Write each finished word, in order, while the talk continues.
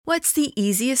What's the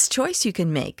easiest choice you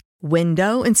can make?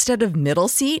 Window instead of middle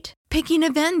seat? Picking a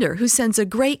vendor who sends a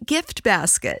great gift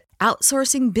basket?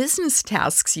 Outsourcing business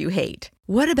tasks you hate?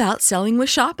 What about selling with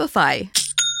Shopify?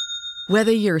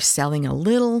 Whether you're selling a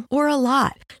little or a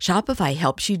lot, Shopify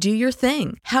helps you do your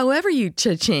thing, however you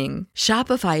cha-ching.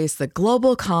 Shopify is the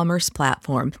global commerce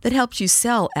platform that helps you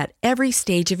sell at every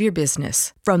stage of your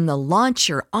business. From the launch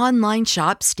your online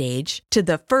shop stage to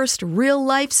the first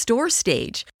real-life store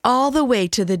stage, all the way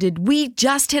to the did we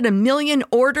just hit a million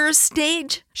orders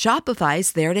stage.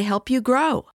 Shopify's there to help you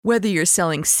grow. Whether you're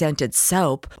selling scented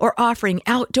soap or offering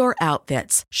outdoor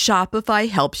outfits, Shopify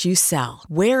helps you sell.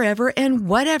 Wherever and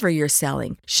whatever you're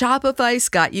selling, Shopify's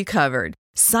got you covered.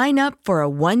 Sign up for a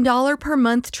 $1 per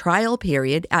month trial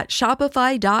period at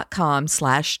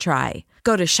shopify.com/try.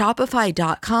 Go to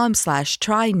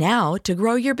shopify.com/try now to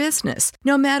grow your business,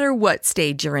 no matter what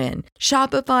stage you're in.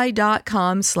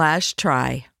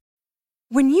 Shopify.com/try.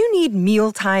 When you need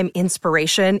mealtime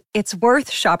inspiration, it's worth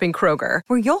shopping Kroger,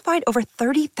 where you'll find over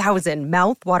 30,000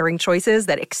 mouth-watering choices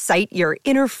that excite your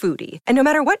inner foodie. And no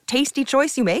matter what tasty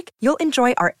choice you make, you'll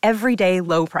enjoy our everyday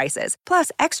low prices, plus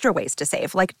extra ways to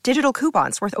save, like digital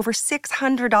coupons worth over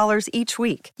 $600 each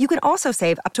week. You can also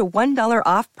save up to $1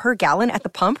 off per gallon at the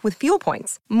pump with fuel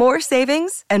points. More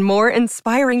savings and more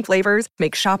inspiring flavors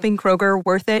make shopping Kroger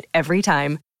worth it every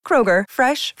time. Kroger,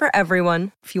 fresh for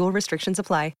everyone. Fuel restrictions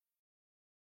apply.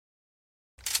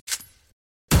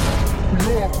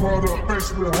 Your product,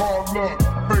 faced with hard luck.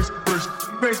 Faced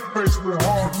with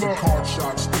hard luck. Card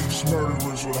shots, thieves,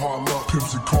 murderers with hard luck.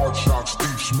 Pimps and card shots,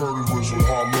 thieves, murderers with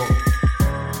hard luck.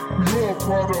 Your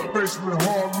product, faced with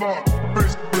hard luck.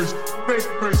 Faced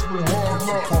with hard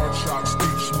luck. Card shots,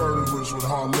 thieves, murderers with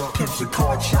hard luck. Pimps and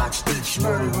card shots, thieves,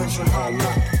 murderers with hard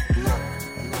luck.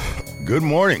 Good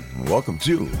morning. Welcome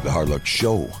to the Hard Luck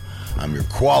Show. I'm your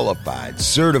qualified,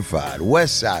 certified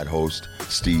West Side host,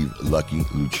 Steve Lucky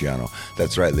Luciano.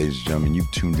 That's right, ladies and gentlemen,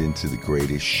 you've tuned into the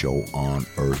greatest show on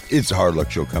earth. It's the Hard Luck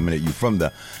Show coming at you from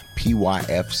the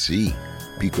PYFC,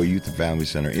 Pico Youth and Family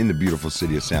Center in the beautiful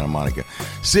city of Santa Monica.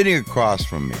 Sitting across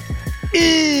from me is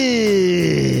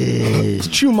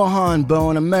Chumahan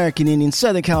Bowen, American Indian,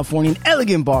 Southern Californian,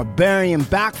 elegant barbarian,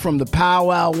 back from the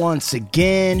powwow once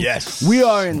again. Yes. We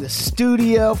are in the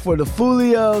studio for the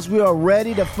Fulios. We are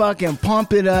ready to fucking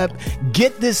pump it up,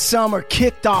 get this summer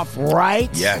kicked off right.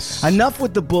 Yes. Enough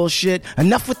with the bullshit,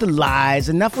 enough with the lies,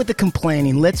 enough with the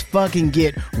complaining. Let's fucking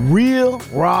get real,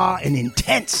 raw, and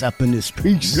intense up in this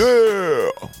piece. Yeah.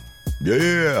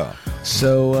 Yeah.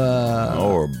 So,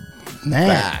 we're man.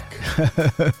 back.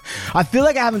 I feel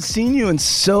like I haven't seen you in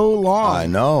so long. I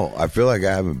know. I feel like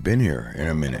I haven't been here in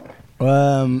a minute.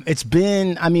 It's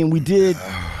been, I mean, we did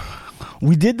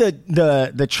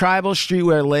the Tribal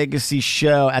Streetwear Legacy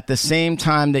show at the same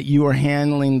time that you were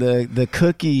handling the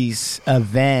Cookies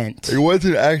event. It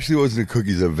wasn't a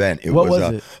Cookies event. It What was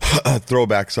a it? a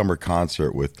throwback summer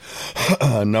concert with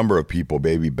a number of people,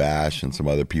 Baby Bash and some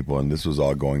other people, and this was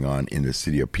all going on in the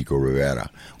city of Pico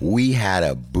Rivera. We had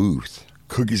a booth.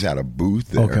 Cookies had a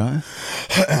booth there. Okay.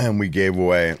 And we gave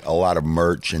away a lot of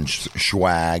merch and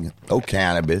swag.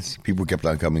 Cannabis. People kept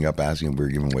on coming up asking if we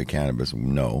were giving away cannabis.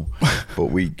 No. But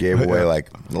we gave away like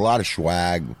a lot of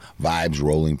swag, Vibes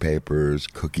rolling papers,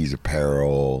 Cookies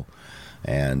apparel,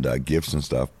 and gifts and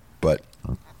stuff. But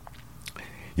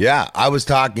yeah, I was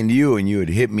talking to you and you had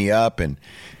hit me up and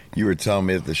you were telling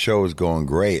me that the show was going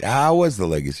great. How was the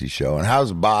Legacy show? And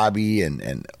how's Bobby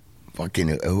and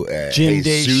fucking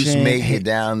Jesus make it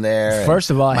down there? First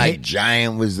of all, Mike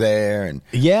Giant was there, and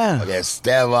yeah,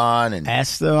 Esteban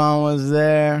was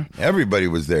there. Everybody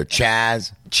was there.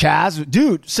 Chaz,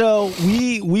 dude. So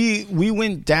we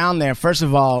went down there. First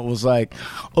of all, it was like,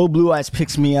 Blue Eyes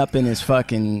picks me up in his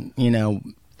fucking,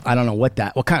 I don't know what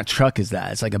kind of truck is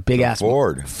that? It's like a big ass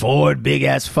Ford, big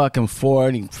ass fucking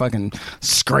Ford. He fucking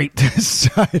scraped his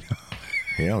side.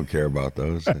 He don't care about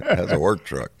those. That's a work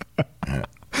truck. Yeah.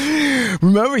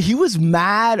 Remember, he was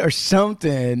mad or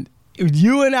something.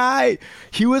 You and I,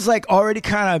 he was like already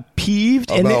kind of peeved.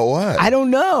 About what? I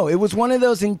don't know. It was one of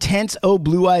those intense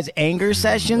Blue Eyes anger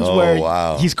sessions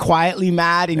where he's quietly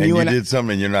mad, and you did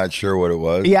something and you're not sure what it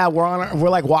was. Yeah, we're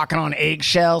like walking on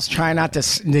eggshells, trying not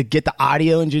to get the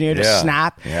audio engineer to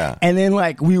snap. Yeah. And then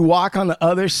like we walk on the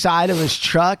other side of his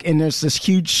truck, and there's this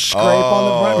huge scrape on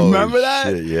the front. Remember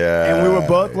that? Shit, yeah. And we were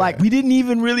both like, we didn't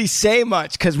even really say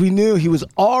much because we knew he was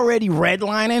already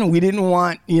redlining. We didn't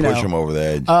want push him over the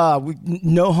edge.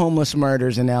 No homeless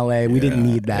murders in LA. We didn't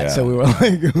need that. So we were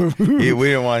like, we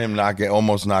didn't want him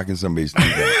almost knocking somebody's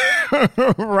teeth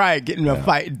out. Right, getting a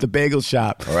fight at the bagel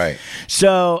shop. Right.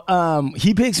 So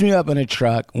he picks me up in a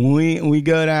truck. We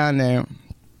go down there,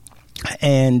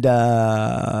 And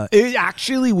it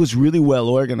actually was really well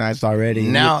organized already.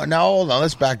 Now hold on.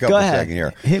 Let's back up Go a ahead. second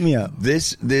here. Hit me up.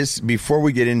 This before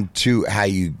we get into how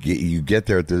you get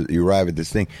there, you arrive at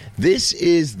this thing. This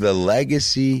is the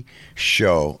Legacy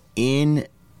show in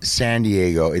San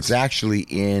Diego. It's actually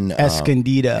in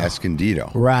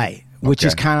Escondido. Right. Which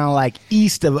is kind of like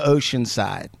east of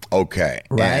Oceanside. Okay.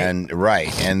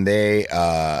 Right. And they,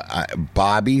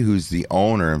 Bobby, who's the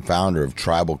owner and founder of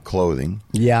Tribal Clothing.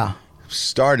 Yeah.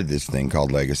 Started this thing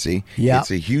called Legacy. Yeah.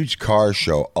 It's a huge car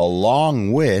show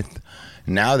along with,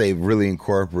 now they've really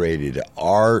incorporated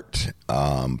art,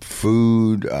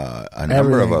 food, a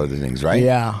number of other things, right?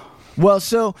 Yeah. Well,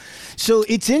 so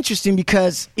it's interesting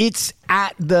because it's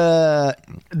at the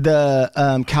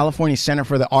California Center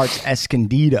for the Arts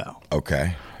Escondido.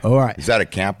 Okay. All right. Is that a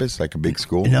campus, like a big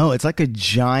school? No, it's like a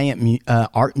giant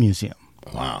art museum.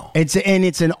 Wow. It's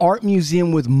an art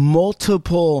museum with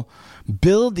multiple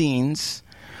buildings,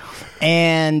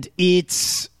 and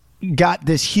it's got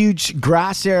this huge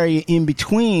grass area in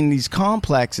between these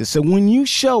complexes. So when you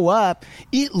show up,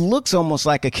 it looks almost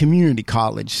like a community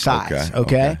college size.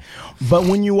 Okay. But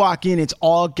when you walk in, it's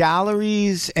all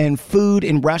galleries and food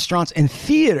and restaurants and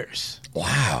theaters.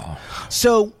 Wow.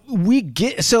 So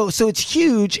so it's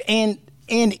huge, and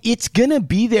it's gonna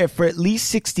be there for at least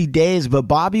 60 days. But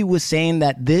Bobby was saying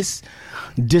that this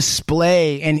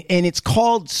display, and it's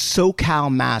called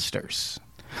SoCal Masters.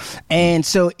 And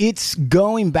so it's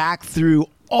going back through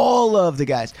all of the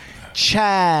guys,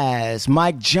 Chaz,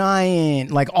 Mike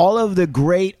Giant, like all of the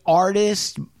great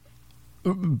artists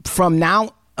from now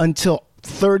until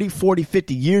 30, 40,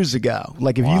 50 years ago.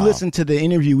 Like if you listen to the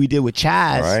interview we did with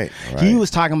Chaz, right. He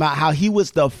was talking about how he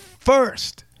was the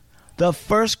first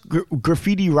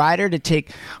graffiti writer to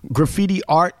take graffiti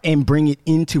art and bring it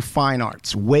into fine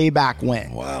arts way back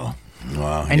when. Wow.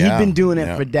 And he'd been doing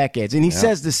it for decades. And he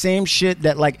says the same shit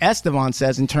that like Esteban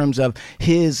says in terms of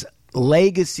his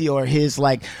legacy or his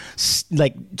like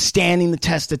standing the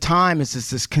test of time is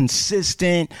this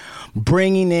consistent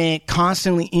bringing it,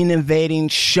 constantly innovating,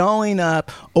 showing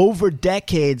up over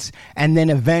decades, and then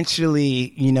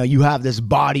eventually you have this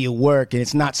body of work, and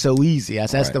it's not so easy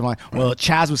as Esteban. Well,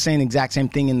 Chaz was saying the exact same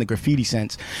thing in the graffiti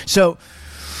sense. So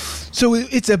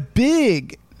it's a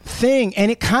big thing,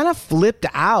 and it kind of flipped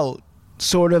out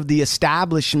sort of the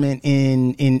establishment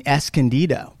in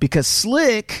Escondido, because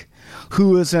Slick,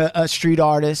 who is a street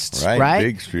artist, right?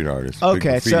 Big street artist. Okay,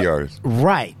 big graffiti artist.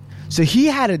 Right. So he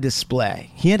had a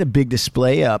display. He had a big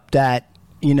display up that,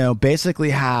 basically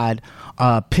had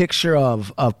a picture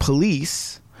of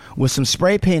police with some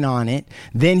spray paint on it.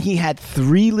 Then he had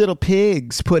 3 little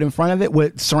pigs put in front of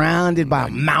it surrounded by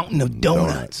a mountain of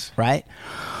donuts. Right?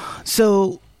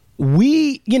 So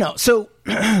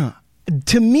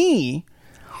to me,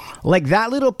 like that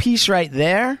little piece right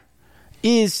there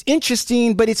is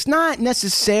interesting, but it's not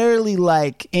necessarily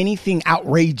like anything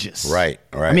outrageous. Right.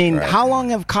 I mean, how long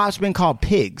have cops been called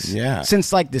pigs? Yeah.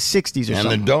 Since like the 60s or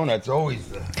something. And the donuts always.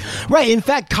 Right. In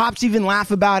fact, cops even laugh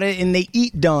about it, and they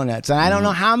eat donuts. And I don't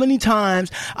know how many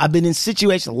times I've been in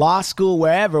situations, law school,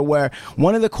 wherever, where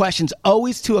one of the questions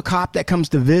always to a cop that comes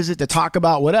to visit to talk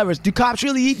about whatever is, do cops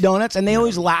really eat donuts? And they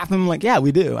always laugh, and I'm like, yeah,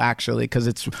 we do, actually, because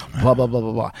it's blah, blah, blah,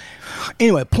 blah, blah.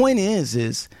 Anyway, point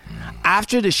is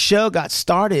after the show got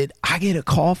started, I get a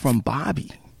call from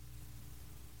Bobby.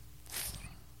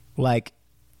 Like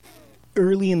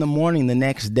early in the morning the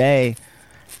next day,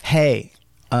 hey,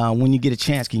 when you get a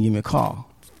chance, can you give me a call?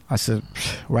 I said,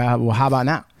 right, well, how about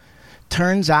now?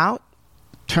 Turns out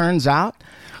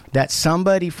that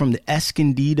somebody from the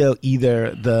Escondido,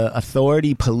 either the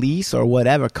authority, police, or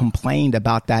whatever, complained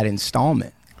about that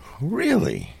installment.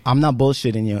 Really? I'm not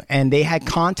bullshitting you. And they had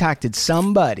contacted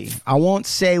somebody. I won't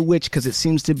say which because it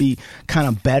seems to be kind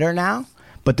of better now.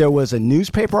 But there was a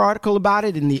newspaper article about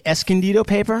it in the Escondido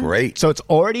paper. Great. So it's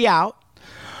already out.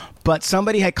 But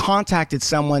somebody had contacted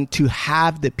someone to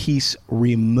have the piece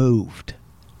removed.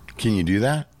 Can you do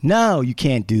that? No, you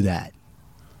can't do that.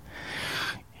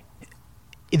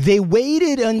 They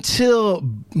waited until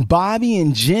Bobby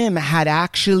and Jim had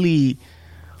actually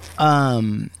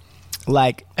finally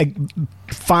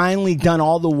done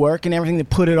all the work and everything to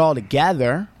put it all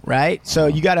together, right? So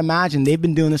you got to imagine they've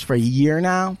been doing this for a year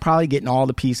now, probably getting all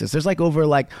the pieces. There's over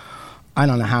I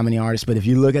don't know how many artists, but if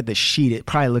you look at the sheet, it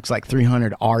probably looks like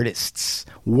 300 artists'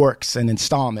 works and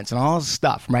installments and all this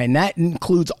stuff, right? And that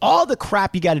includes all the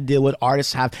crap you got to deal with.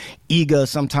 Artists have egos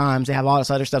sometimes. They have all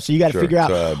this other stuff. So you got to figure out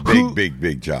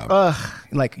big job.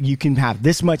 Like you can have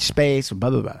this much space, blah,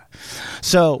 blah, blah.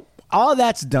 So all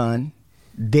that's done.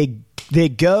 They they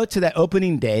go to that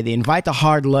opening day. They invite the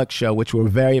Hard Luck Show, which we're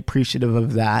very appreciative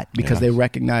of that because they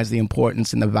recognize the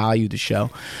importance and the value of the show.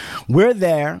 We're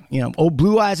there. Old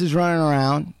Blue Eyes is running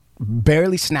around,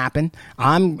 barely snapping.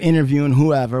 I'm interviewing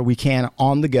whoever we can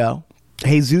on the go.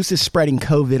 Jesus is spreading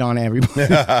COVID on everybody.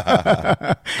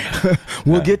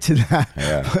 We'll get to that.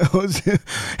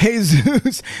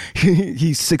 Jesus,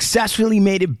 he successfully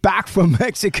made it back from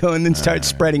Mexico and then started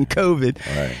spreading COVID.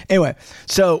 Right. Anyway,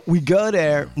 so we go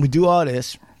there, we do all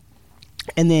this,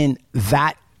 and then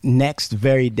that next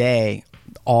very day,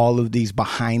 all of these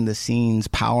behind the scenes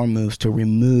power moves to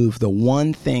remove the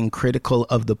one thing critical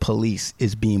of the police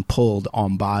is being pulled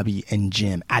on Bobby and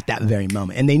Jim at that very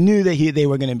moment. And they knew that they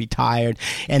were going to be tired,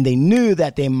 and they knew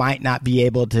that they might not be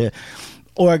able to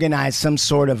organize some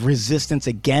sort of resistance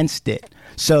against it.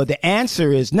 So the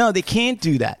answer is no, they can't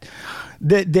do that.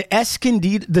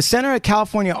 The Center of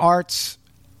California Arts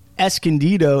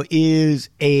Escondido is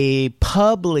a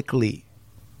publicly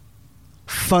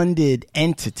funded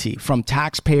entity from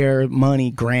taxpayer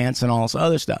money, grants, and all this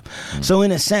other stuff. So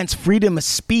in a sense, freedom of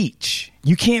speech,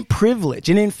 you can't privilege.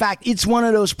 And in fact, it's one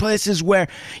of those places where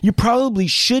you probably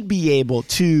should be able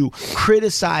to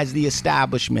criticize the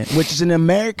establishment, which is an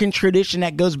American tradition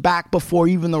that goes back before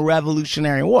even the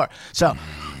Revolutionary War. So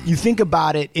you think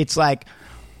about it, it's like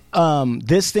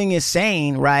this thing is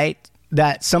saying, right,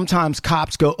 that sometimes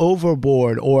cops go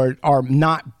overboard or are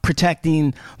not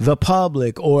protecting the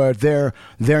public or they're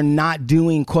not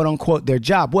doing, quote unquote, their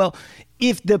job. Well,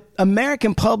 if the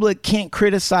American public can't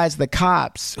criticize the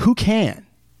cops, who can?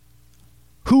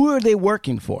 Who are they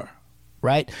working for?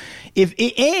 Right? If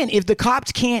the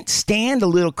cops can't stand a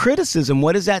little criticism,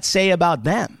 what does that say about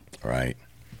them? Right.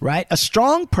 Right? A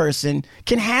strong person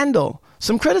can handle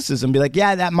some criticism, be like,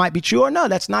 yeah, that might be true, or no,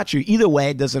 that's not true. Either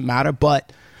way, it doesn't matter.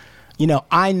 But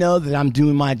I know that I'm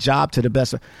doing my job to the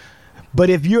best. But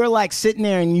if you're like sitting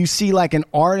there and you see like an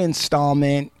art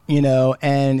installment,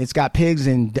 and it's got pigs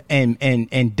and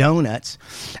donuts,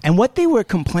 and what they were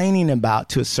complaining about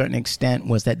to a certain extent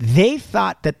was that they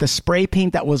thought that the spray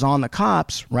paint that was on the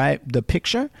cops, right, the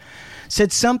picture,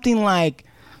 said something like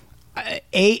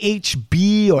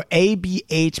AHB or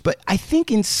ABH, but I think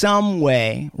in some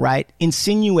way, right,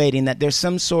 insinuating that there's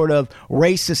some sort of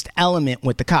racist element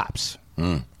with the cops.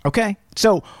 Okay,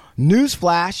 so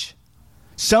newsflash,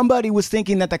 somebody was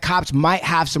thinking that the cops might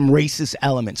have some racist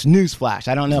elements. Newsflash,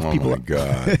 I don't know if people. Oh my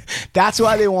God. That's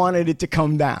why they wanted it to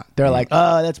come down. They're like,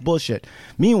 oh, that's bullshit.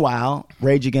 Meanwhile,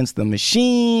 Rage Against the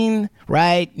Machine,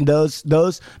 right? Those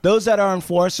that are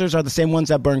enforcers are the same ones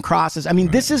that burn crosses. I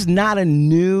mean, this is not a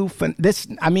new. This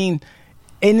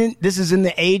is in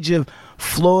the age of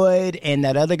Floyd and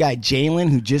that other guy, Jalen,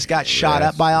 who just got shot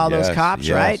up by all those cops,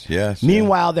 right? Yes.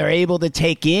 Meanwhile, they're able to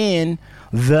take in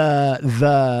the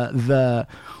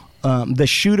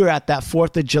shooter at that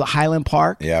 4th of July Highland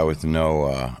Park. Yeah, with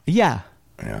no. Yeah,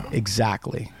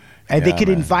 exactly. And they could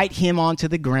invite him onto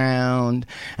the ground,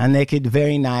 and they could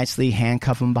very nicely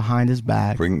handcuff him behind his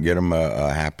back. Get him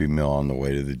a Happy Meal on the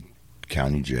way to the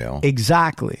county jail.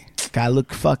 Exactly. Guy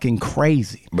looked fucking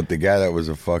crazy. But the guy that was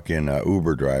a fucking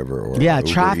Uber driver or Uber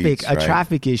Eats, right?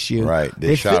 traffic issue. Right.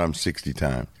 They shot him 60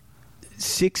 times.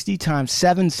 60 times,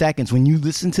 7 seconds. When you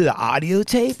listen to the audio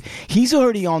tape, he's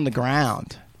already on the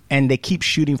ground, and they keep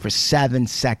shooting for 7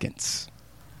 seconds.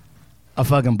 A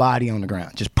fucking body on the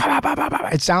ground. Just pop, pop, pop,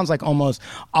 pop. It sounds like almost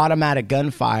automatic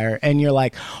gunfire, and you're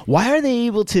like, why are they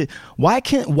able to? Why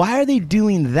are they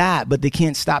doing that, but they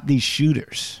can't stop these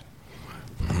shooters?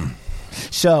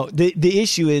 So the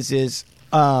issue is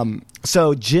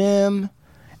so Jim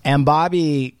and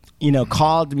Bobby,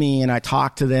 called me, and I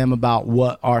talked to them about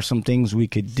what are some things we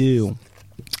could do.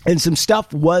 And some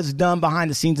stuff was done behind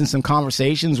the scenes, and some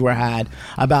conversations were had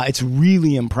about it's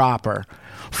really improper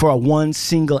for one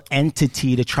single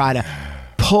entity to try to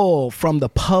pull from the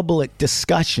public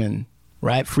discussion,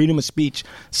 right? Freedom of speech,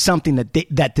 something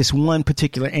that this one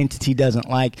particular entity doesn't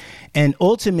like. And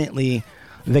ultimately,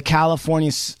 the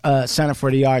California Center for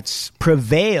the Arts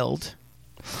prevailed.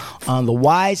 The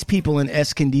wise people in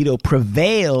Escondido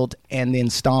prevailed, and the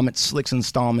Slicks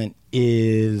installment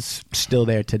is still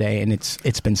there today, and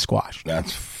it's been squashed.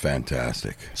 That's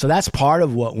fantastic. So that's part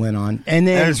of what went on. And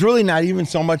it's really not even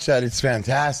so much that it's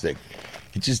fantastic.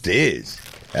 It just is,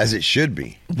 as it should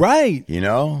be. Right.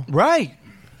 Right.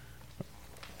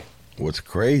 What's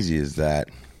crazy is that,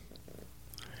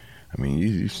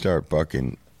 you start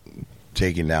fucking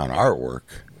taking down artwork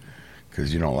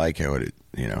because you don't like how it,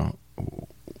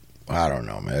 I don't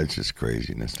know, man. It's just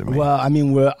craziness to me. Well,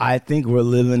 I think we're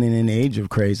living in an age of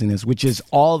craziness, which is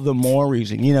all the more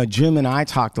reason. Jim and I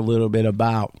talked a little bit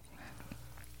about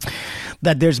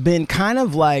that. There's been kind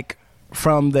of like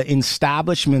from the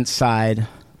establishment side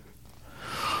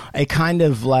a kind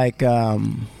of like a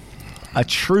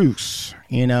truce,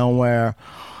 where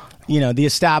the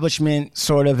establishment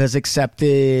sort of has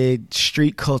accepted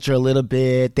street culture a little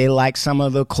bit. They like some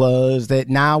of the clothes that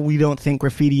now we don't think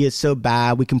graffiti is so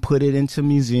bad. We can put it into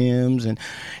museums and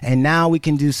now we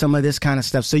can do some of this kind of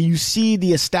stuff. So you see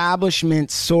the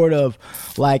establishment sort of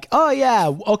like, oh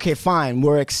yeah, okay, fine.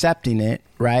 We're accepting it.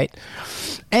 Right.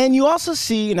 And you also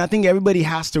see, and I think everybody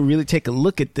has to really take a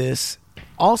look at this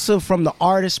also from the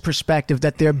artist's perspective,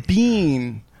 that they're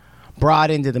being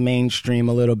brought into the mainstream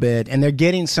a little bit, and they're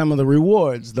getting some of the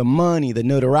rewards, the money, the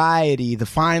notoriety,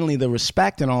 finally the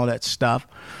respect and all that stuff.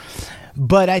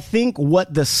 But I think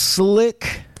what the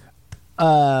Slick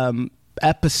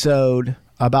episode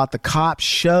about the cops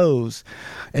shows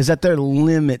is that there are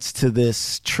limits to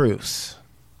this truce.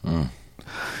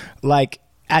 Like,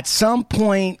 at some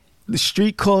point, the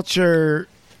street culture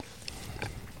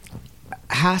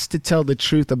has to tell the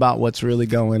truth about what's really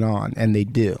going on, and they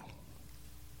do.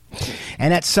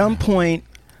 And at some point,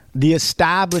 the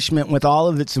establishment, with all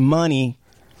of its money,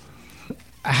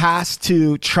 has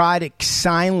to try to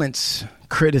silence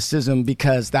criticism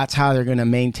because that's how they're going to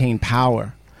maintain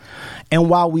power. And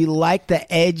while we like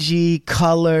the edgy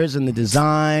colors and the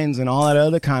designs and all that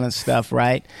other kind of stuff,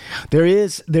 right, there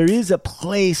is a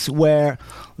place where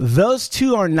those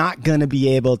two are not going to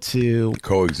be able to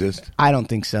coexist. I don't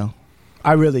think so.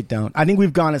 I really don't. I think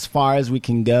we've gone as far as we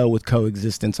can go with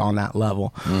coexistence on that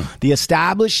level. The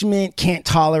establishment can't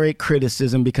tolerate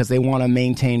criticism because they want to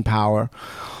maintain power.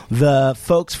 The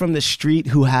folks from the street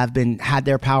who have had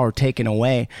their power taken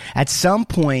away, at some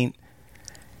point,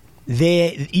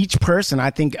 each person,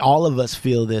 I think all of us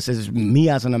feel this. As me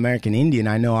as an American Indian,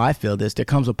 I know I feel this. There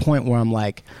comes a point where I'm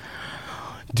like,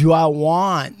 do I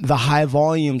want the high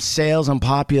volume sales and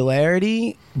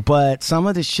popularity? But some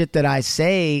of the shit that I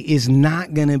say is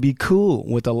not going to be cool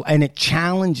and it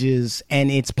challenges, and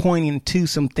it's pointing to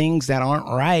some things that aren't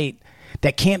right,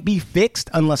 that can't be fixed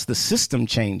unless the system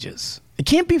changes. It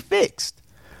can't be fixed.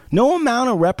 No amount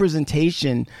of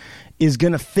representation is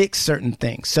going to fix certain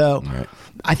things. So right.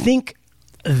 I think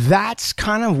that's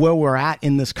kind of where we're at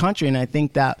in this country. And I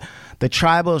think that the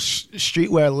Tribal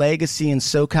Streetwear Legacy and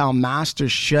SoCal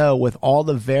Masters show with all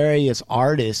the various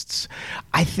artists,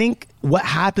 I think what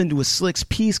happened with Slick's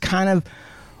piece kind of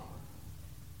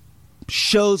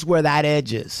shows where that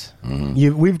edge is.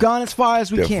 Mm-hmm. We've gone as far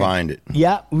as we can. Defined it.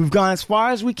 Yeah, we've gone as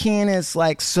far as we can as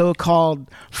like so-called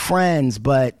friends,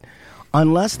 but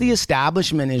unless the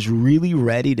establishment is really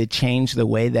ready to change the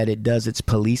way that it does its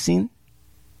policing,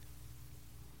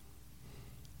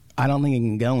 I don't think it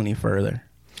can go any further.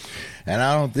 And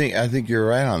I think you're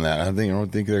right on that. I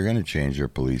don't think they're going to change their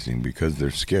policing because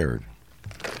they're scared.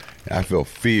 I feel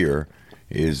fear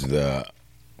is the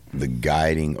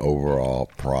guiding overall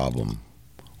problem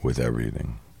with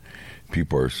everything.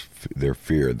 People they're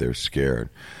feared, they're scared.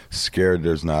 Scared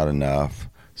there's not enough.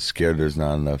 Scared there's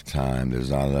not enough time, there's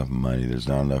not enough money, there's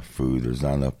not enough food, there's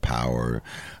not enough power.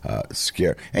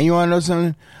 Scared. And you want to know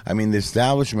something? I mean, the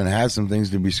establishment has some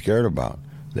things to be scared about.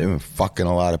 They've been fucking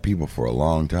a lot of people for a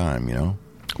long time, you know?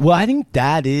 Well, I think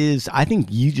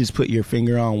you just put your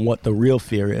finger on what the real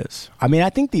fear is. I mean, I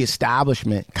think the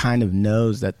establishment kind of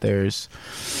knows that there's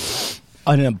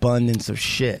an abundance of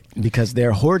shit because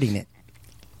they're hoarding it.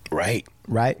 Right.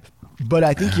 Right? But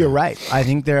I think you're right. I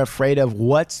think they're afraid of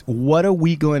what are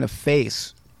we going to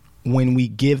face when we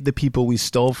give the people we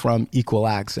stole from equal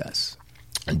access.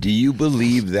 Do you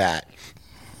believe that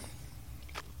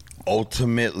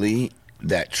ultimately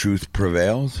that truth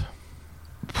prevails?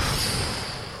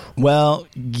 Well,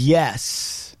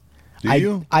 yes. Do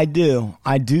you? I do.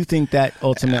 I do think that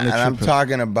ultimately and I'm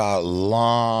talking about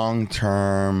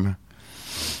long-term,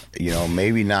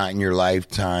 maybe not in your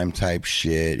lifetime type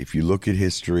shit. If you look at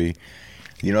history,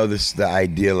 the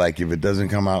idea, like, if it doesn't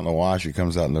come out in the wash, it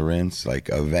comes out in the rinse. Like,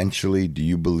 eventually, do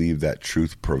you believe that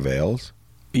truth prevails?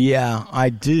 Yeah, I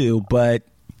do, but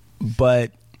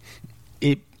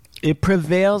it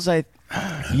prevails.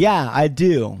 Yeah, I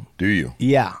do. Do you?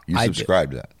 Yeah, you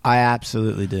subscribe to that? I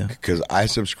absolutely do. Because I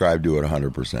subscribe to it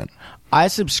 100%. I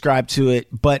subscribe to it,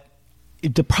 but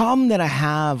the problem that I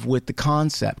have with the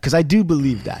concept, because I do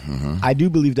believe that. Mm-hmm. I do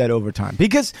believe that over time.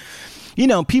 Because,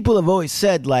 people have always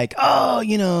said, like,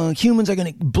 humans are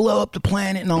going to blow up the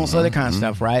planet and all this other kind of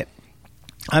stuff, right?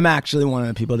 I'm actually one of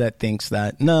the people that thinks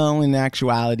that, no, in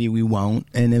actuality, we won't.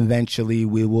 And eventually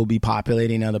we will be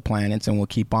populating other planets and we'll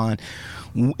keep on.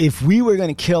 If we were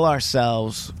going to kill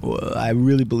ourselves, I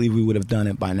really believe we would have done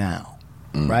it by now,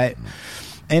 right?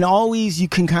 And always you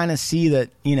can kind of see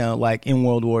that, like in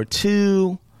World War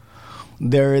II,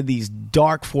 there are these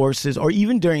dark forces, or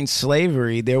even during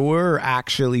slavery, there were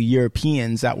actually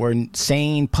Europeans that were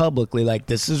saying publicly, like,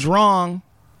 this is wrong.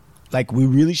 Like, we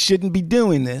really shouldn't be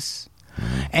doing this.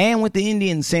 And with the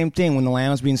Indians, same thing. When the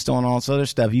land was being stolen, all this other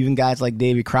stuff, even guys like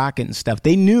Davy Crockett and stuff,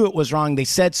 they knew it was wrong. They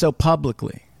said so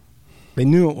publicly. They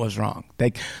knew it was wrong.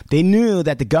 They knew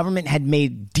that the government had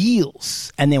made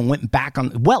deals and then went back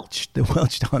on welched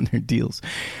on their deals.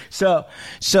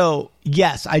 So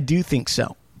yes, I do think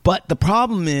so. But the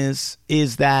problem is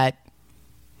that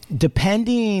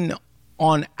depending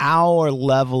on our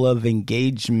level of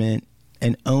engagement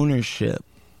and ownership,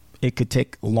 it could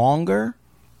take longer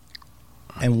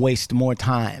and waste more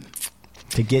time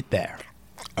to get there.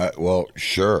 Well,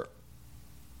 sure.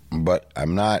 But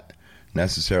I'm not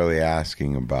necessarily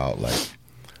asking about like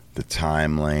the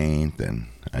time length, and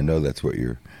I know that's what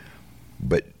you're,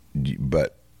 but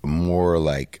more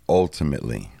like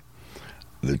ultimately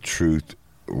the truth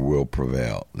will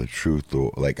prevail. The truth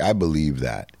will, like, I believe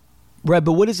that. Right,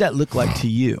 but what does that look like to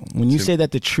you? When you say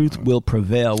that the truth will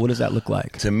prevail, what does that look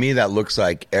like? To me, that looks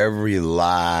like every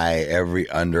lie, every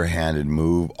underhanded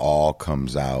move all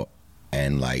comes out.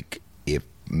 And like, if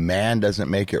man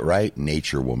doesn't make it right,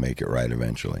 nature will make it right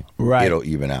eventually. Right. It'll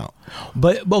even out.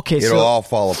 But, okay, It'll all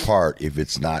fall apart if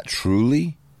it's not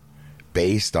truly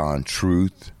based on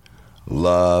truth,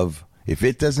 love. If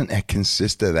it doesn't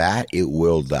consist of that, it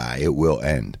will die. It will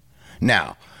end.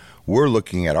 Now, we're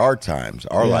looking at our times,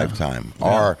 our lifetime,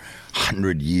 our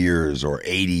 100 years or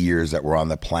 80 years that we're on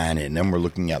the planet, and then we're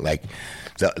looking at like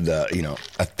the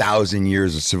 1,000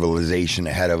 years of civilization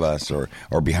ahead of us or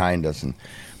behind us.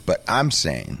 But I'm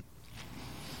saying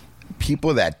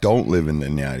people that don't live in the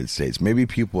United States, maybe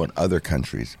people in other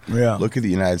countries, look at the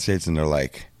United States and they're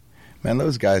like, man,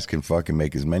 those guys can fucking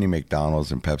make as many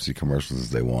McDonald's and Pepsi commercials as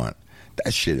they want.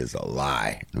 That shit is a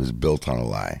lie. It was built on a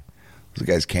lie. Those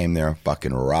guys came there and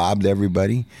fucking robbed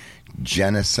everybody.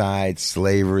 Genocide,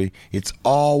 slavery. It's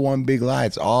all one big lie.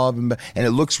 It's all of them. And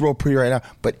it looks real pretty right now,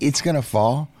 but it's going to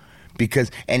fall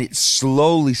and it's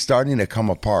slowly starting to come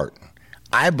apart.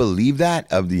 I believe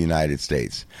that of the United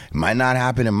States. It might not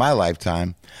happen in my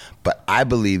lifetime, but I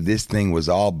believe this thing was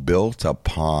all built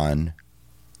upon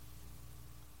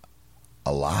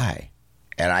a lie.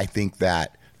 And I think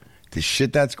that the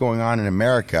shit that's going on in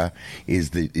America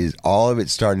is all of it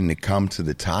starting to come to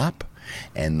the top,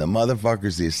 and the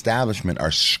motherfuckers, the establishment, are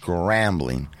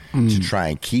scrambling to try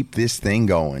and keep this thing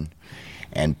going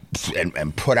and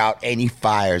put out any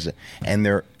fires, and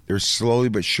they're slowly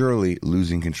but surely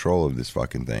losing control of this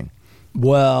fucking thing.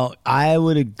 Well, I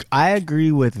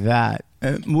agree with that.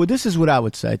 Well, this is what I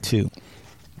would say too.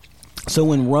 So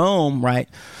when Rome, right?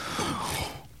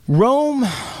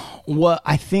 What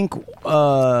I think,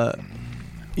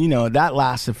 that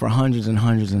lasted for hundreds and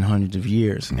hundreds and hundreds of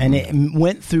years. Mm-hmm. And it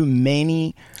went through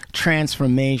many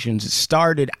transformations. It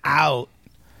started out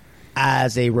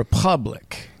as a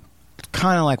republic,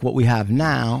 kind of like what we have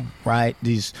now, right?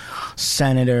 These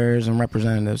senators and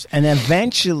representatives. And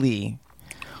eventually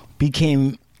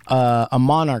became a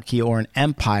monarchy or an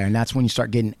empire. And that's when you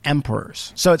start getting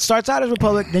emperors. So it starts out as a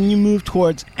republic, then you move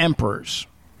towards emperors.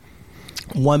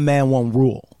 One man, one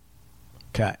rule.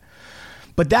 Okay.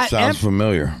 But that sounds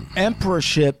familiar.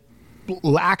 Emperorship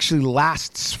actually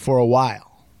lasts for a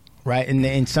while, right?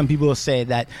 And some people will say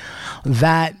that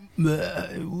it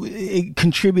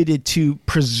contributed to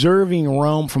preserving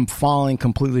Rome from falling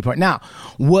completely apart. Now,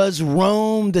 was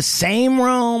Rome the same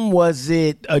Rome? Was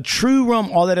it a true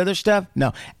Rome? All that other stuff?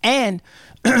 No. And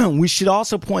we should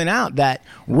also point out that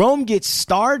Rome gets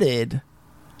started,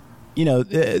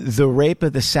 the rape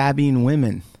of the Sabine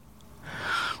women.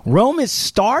 Rome is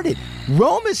started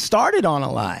on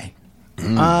a lie.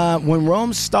 When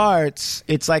Rome starts,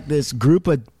 it's like this group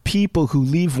of people who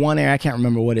leave one area. I can't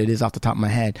remember what it is off the top of my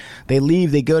head. They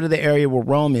leave, they go to the area where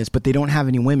Rome is, but they don't have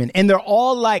any women. And they're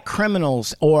all like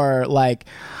criminals or like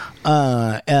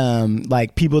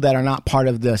people that are not part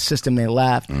of the system they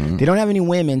left. Mm-hmm. They don't have any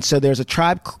women. So there's a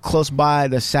tribe close by,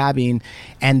 the Sabine,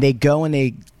 and they go and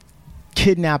they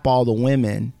kidnap all the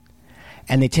women.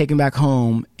 And they take them back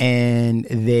home, and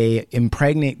they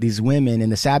impregnate these women.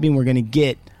 And the Sabine were going to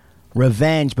get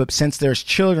revenge, but since there's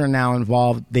children now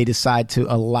involved, they decide to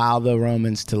allow the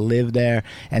Romans to live there,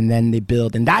 and then they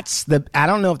build. And I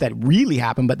don't know if that really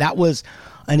happened, but that was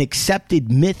an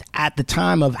accepted myth at the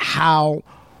time of how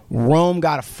Rome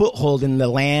got a foothold in the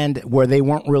land where they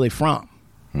weren't really from.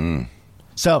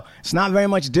 So it's not very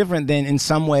much different than, in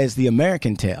some ways, the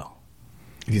American tale,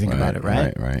 if you think about it,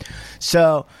 right? Right.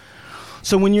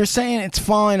 So when you're saying it's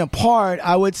falling apart,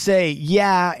 I would say,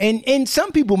 yeah. And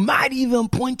some people might even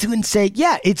point to and say,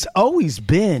 yeah, it's always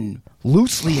been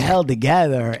loosely held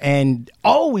together, and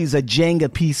always a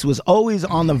Jenga piece was always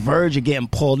on the verge of getting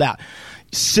pulled out.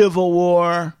 Civil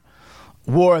War,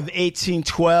 War of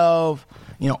 1812,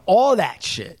 all that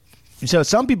shit. So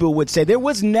some people would say there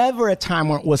was never a time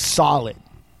where it was solid.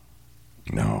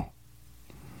 No.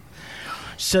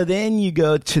 So then you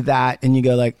go to that and you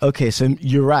go like, okay, so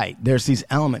you're right. There's these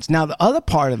elements. Now, the other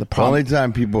part of the problem... The only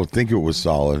time people think it was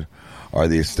solid are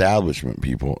the establishment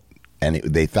people, and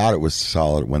they thought it was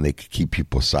solid when they could keep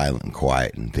people silent and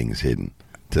quiet and things hidden.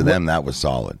 To them, that was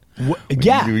solid.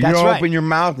 Yeah, you that's don't right. open your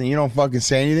mouth and you don't fucking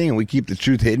say anything, and we keep the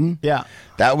truth hidden. Yeah.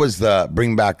 That was the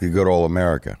bring back the good old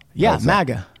America. Yeah,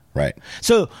 MAGA. Right.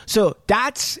 So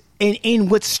that's... And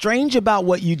what's strange about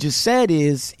what you just said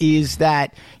is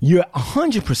that you're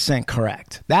 100%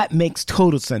 correct. That makes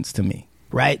total sense to me,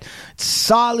 right?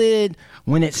 Solid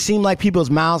when it seemed like people's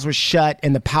mouths were shut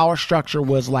and the power structure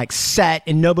was like set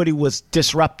and nobody was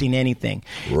disrupting anything.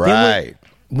 Right.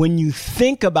 When you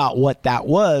think about what that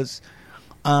was,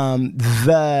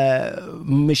 the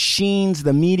machines,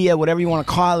 the media, whatever you want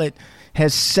to call it,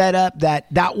 has set up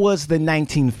that was the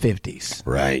 1950s.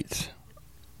 Right.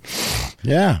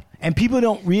 Yeah. And people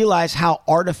don't realize how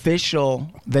artificial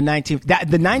the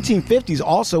 1950s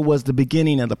also was the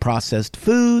beginning of the processed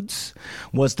foods,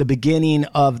 was the beginning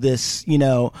of this,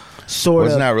 Wasn't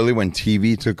that really when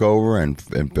TV took over and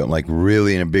like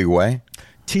really in a big way?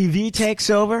 TV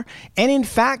takes over. And in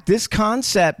fact, this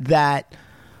concept that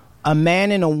a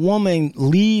man and a woman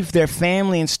leave their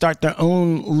family and start their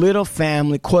own little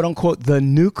family, quote unquote, the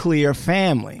nuclear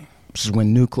family. This is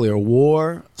when nuclear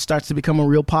war starts to become a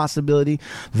real possibility.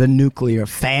 The nuclear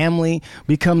family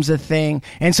becomes a thing.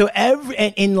 And so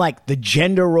in like the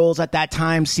gender roles at that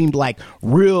time seemed like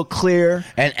real clear.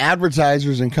 And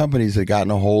advertisers and companies had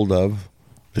gotten a hold of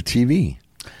the TV.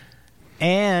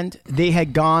 And they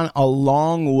had gone a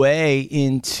long way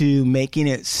into making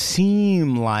it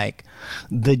seem like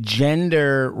the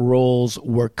gender roles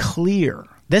were clear.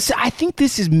 I think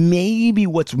this is maybe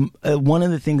what's one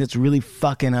of the things that's really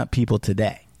fucking up people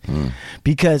today.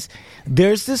 Because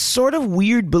there's this sort of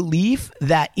weird belief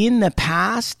that in the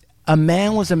past, a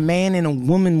man was a man and a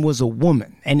woman was a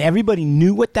woman. And everybody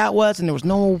knew what that was and there was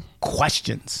no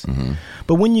questions. Mm-hmm.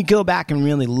 But when you go back and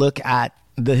really look at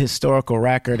the historical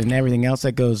record and everything else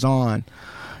that goes on,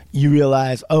 you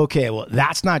realize, okay, well,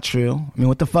 that's not true. I mean,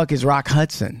 what the fuck is Rock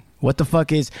Hudson? What the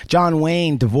fuck is John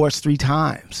Wayne divorced 3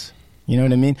 times? You know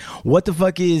what I mean? What the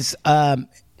fuck is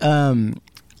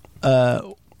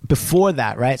before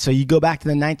that, right? So you go back to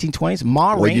the 1920s.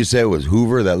 What did you say it was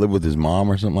Hoover that lived with his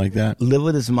mom or something like that? Lived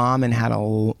with his mom and had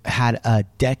a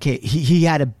decade. He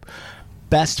had a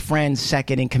best friend,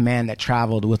 second in command that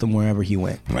traveled with him wherever he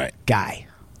went. Right. Guy.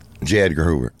 J. Edgar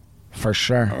Hoover. For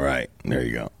sure. All right. There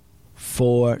you go.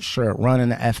 For sure. Running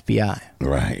the FBI.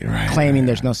 Right. Claiming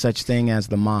there's no such thing as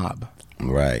the mob.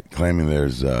 Right, claiming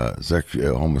there's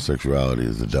homosexuality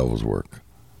is the devil's work.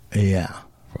 Yeah.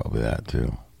 Probably that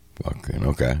too. Fucking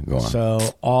okay, go on. So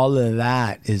all of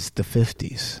that is the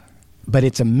 50s. But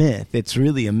it's a myth. It's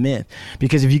really a myth.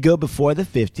 Because if you go before the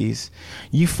 50s,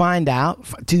 you find out...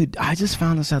 Dude, I just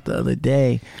found this out the other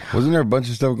day. Wasn't there a bunch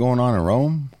of stuff going on in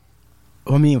Rome?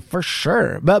 I mean, for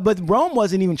sure. But Rome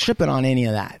wasn't even tripping on any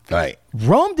of that. Right.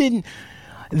 Rome didn't...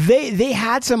 They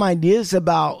had some ideas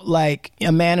about like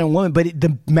a man and a woman, but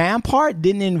the man part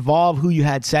didn't involve who you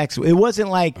had sex with. It wasn't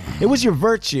like it was your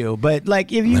virtue, but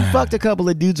like if you fucked a couple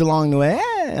of dudes along the way,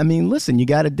 I mean, listen, you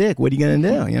got a dick. What are you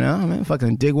gonna do? You know, I mean,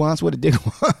 fucking dig once, what a dig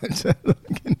once.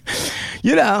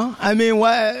 You know, I mean,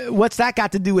 what's that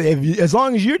got to do with it? As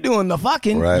long as you're doing the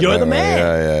fucking, you're the man.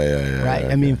 Yeah. Right.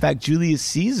 I mean, in fact, Julius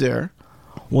Caesar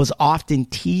was often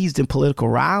teased in political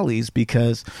rallies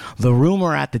because the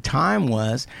rumor at the time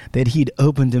was that he'd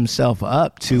opened himself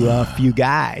up to a few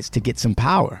guys to get some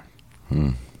power.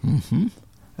 Mm-hmm.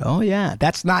 Oh yeah,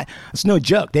 it's no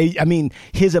joke.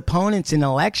 His opponents in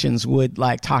elections would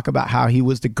like talk about how he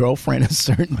was the girlfriend of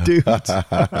certain dudes.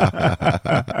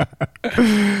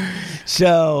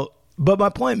 So, but my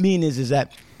point being is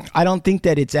that I don't think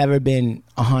that it's ever been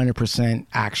 100%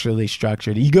 actually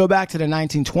structured. You go back to the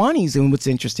 1920s, and what's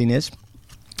interesting is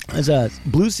there's a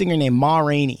blues singer named Ma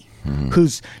Rainey,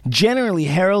 who's generally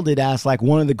heralded as like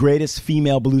one of the greatest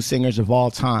female blues singers of all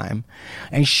time.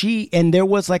 And there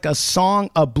was like a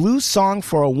blues song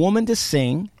for a woman to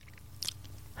sing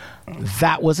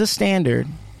that was a standard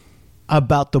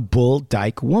about the Bull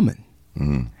Dyke woman.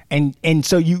 Mm-hmm. And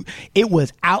so it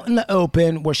was out in the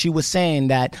open where she was saying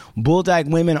that Bull Dyke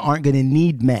women aren't going to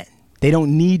need men. They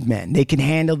don't need men. They can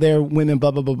handle their women,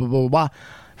 blah, blah, blah, blah, blah, blah.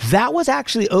 That was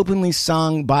actually openly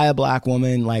sung by a black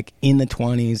woman, like in the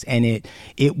 20s, and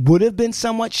it would have been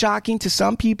somewhat shocking to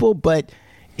some people, but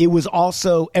it was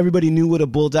also, everybody knew what a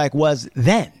bull dyke was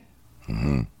then.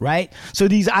 Mm-hmm. Right? So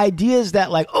these ideas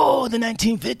that like, oh, the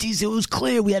 1950s, it was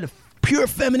clear we had a pure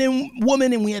feminine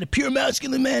woman and we had a pure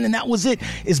masculine man and that was it,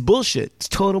 is bullshit. It's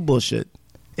total bullshit.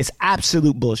 It's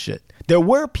absolute bullshit. There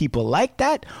were people like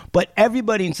that, but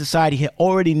everybody in society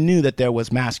already knew that there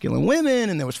was masculine women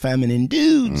and there was feminine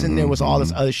dudes and there was all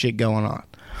this other shit going on.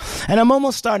 And I'm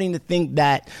almost starting to think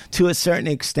that to a certain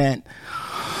extent,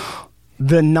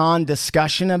 the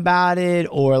non-discussion about it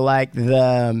or like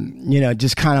the, you know,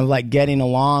 just kind of like getting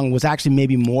along was actually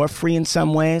maybe more free in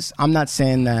some ways. I'm not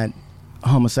saying that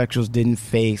homosexuals didn't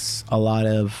face a lot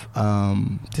of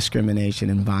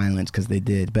discrimination and violence, because they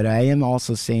did, but I am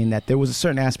also saying that there was a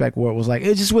certain aspect where it was like,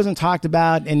 it just wasn't talked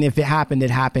about, and if it happened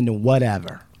and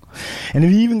whatever. And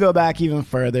if you even go back even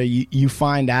further, you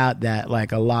find out that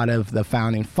like a lot of the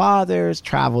founding fathers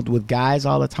traveled with guys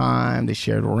all the time. They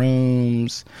shared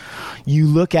rooms. You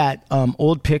look at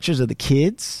old pictures of the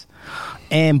kids,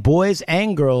 and boys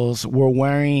and girls were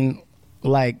wearing,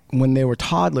 like when they were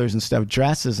toddlers and stuff,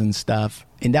 dresses and stuff.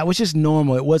 And that was just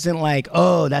normal. It wasn't like,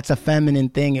 oh, that's a feminine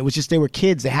thing. It was just they were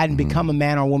kids. They hadn't become a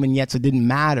man or a woman yet, so it didn't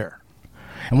matter.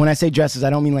 And when I say dresses, I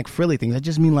don't mean like frilly things. I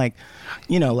just mean like,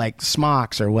 you know, like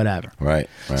smocks or whatever. Right.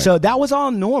 So that was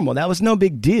all normal. That was no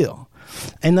big deal.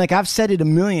 And like I've said it a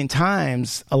million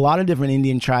times, a lot of different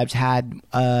Indian tribes had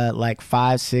like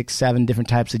 5, 6, 7 different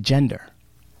types of gender.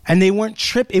 And they weren't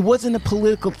tripping. It wasn't a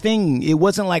political thing. It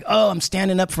wasn't like, oh, I'm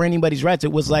standing up for anybody's rights.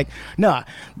 It was like, no,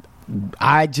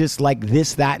 I just like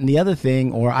this, that, and the other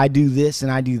thing, or I do this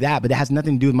and I do that, but it has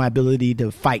nothing to do with my ability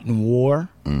to fight in war.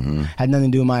 Mm-hmm. Had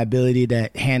nothing to do with my ability to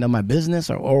handle my business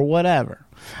or whatever.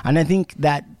 And I think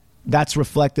that that's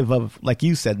reflective of, like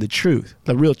you said, the truth,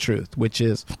 the real truth, which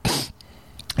is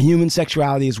human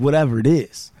sexuality is whatever it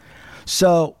is.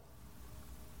 So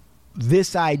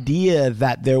this idea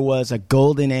that there was a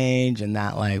golden age and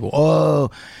that like,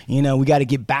 oh, you know, we got to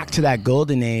get back to that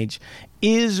golden age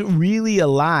is really a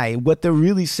lie. What they're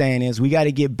really saying is we got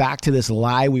to get back to this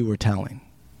lie we were telling.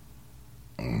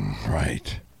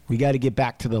 Right. We got to get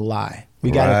back to the lie.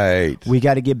 We got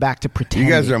to get back to pretending.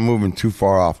 You guys are moving too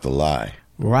far off the lie.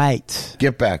 Right.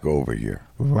 Get back over here.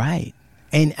 Right.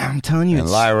 And I'm telling you, and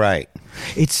lie right.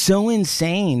 It's so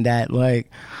insane that like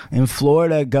in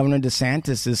Florida, Governor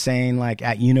DeSantis is saying like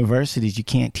at universities you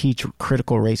can't teach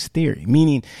critical race theory.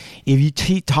 Meaning if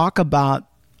you talk about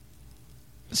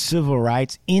civil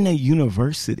rights in a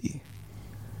university,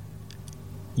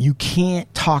 you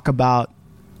can't talk about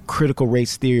critical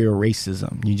race theory or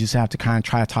racism. You just have to kind of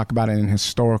try to talk about it in a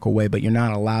historical way, but you're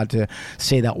not allowed to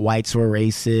say that whites were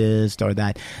racist or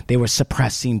that they were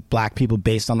suppressing black people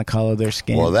based on the color of their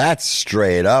skin. Well, that's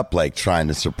straight up like trying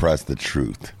to suppress the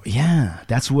truth. Yeah,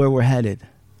 that's where we're headed.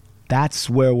 That's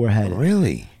where we're headed.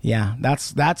 Really? Yeah,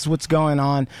 that's what's going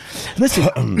on.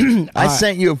 Listen, I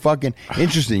sent you a fucking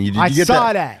interesting. Did I you get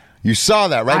saw that. You saw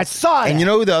that, right? I saw that. And you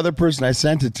know who the other person I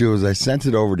sent it to is? I sent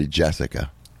it over to Jessica.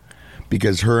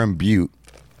 Because her and Butte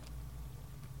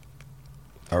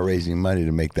are raising money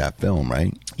to make that film,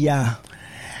 right? Yeah.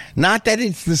 Not that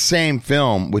it's the same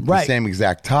film with the same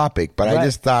exact topic, but I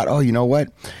just thought, oh, you know what?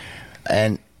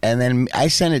 And then I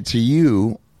sent it to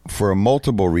you for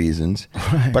multiple reasons.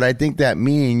 Right. But I think that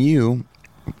me and you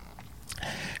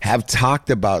have talked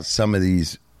about some of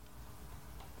these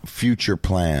future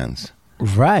plans.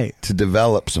 Right. To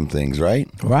develop some things, right?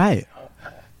 Right.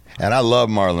 And I love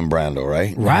Marlon Brando,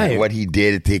 right? Right. What he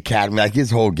did at the Academy, like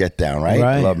his whole get down, right?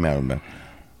 Right. I love Marlon Brando.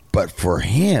 But for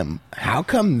him, how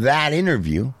come that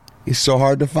interview is so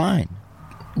hard to find?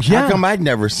 Yeah. How come I'd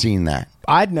never seen that?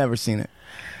 I'd never seen it.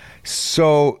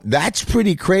 So that's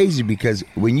pretty crazy because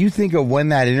when you think of when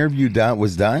that interview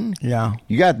was done, yeah,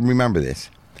 you got to remember this.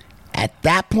 At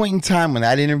that point in time when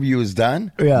that interview was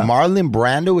done, Marlon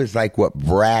Brando is like what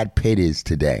Brad Pitt is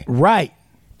today. Right.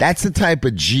 That's the type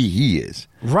of G he is.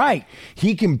 Right.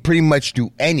 He can pretty much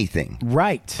do anything.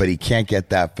 Right. But he can't get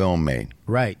that film made.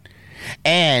 Right.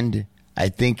 And I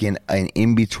think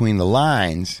in between the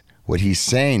lines, what he's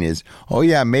saying is, oh,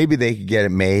 yeah, maybe they could get it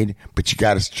made, but you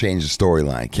got to change the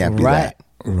storyline. Can't be that.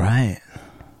 Right.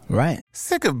 Right.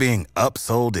 Sick of being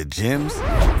upsold at gyms?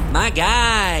 My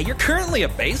guy, you're currently a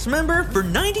base member? For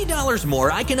 $90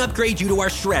 more, I can upgrade you to our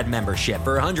Shred membership.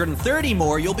 For $130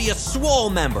 more, you'll be a Swole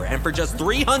member. And for just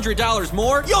 $300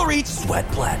 more, you'll reach Sweat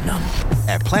Platinum.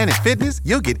 At Planet Fitness,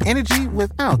 you'll get energy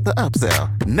without the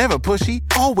upsell. Never pushy,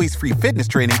 always free fitness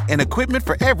training and equipment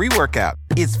for every workout.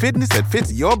 It's fitness that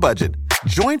fits your budget.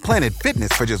 Join Planet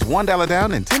Fitness for just $1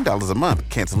 down and $10 a month.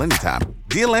 Cancel anytime.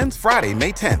 Deal ends Friday,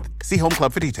 May 10th. See Home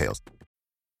Club for details.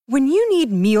 When you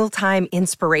need mealtime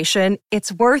inspiration, it's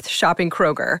worth shopping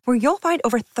Kroger, where you'll find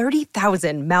over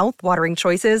 30,000 mouth-watering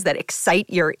choices that excite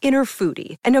your inner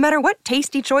foodie. And no matter what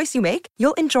tasty choice you make,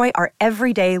 you'll enjoy our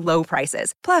everyday low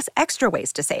prices, plus extra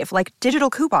ways to save, like digital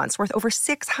coupons worth over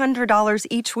 $600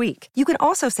 each week. You can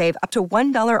also save up to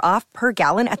 $1 off per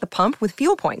gallon at the pump with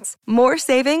fuel points. More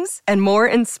savings and more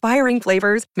inspiring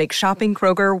flavors make shopping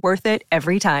Kroger worth it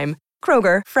every time.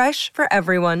 Kroger, fresh for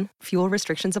everyone. Fuel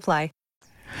restrictions apply.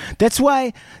 That's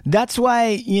why,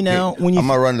 you know, when you... I'm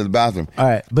going to run to the bathroom. All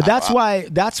right. But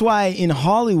that's why in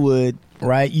Hollywood,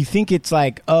 right, you think it's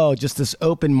like, oh, just this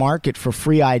open market for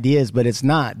free ideas, but it's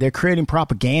not. They're creating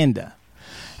propaganda.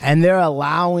 And they're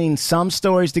allowing some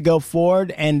stories to go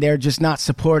forward, and they're just not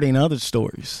supporting other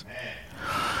stories.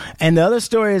 And the other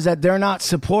stories that they're not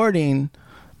supporting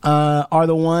are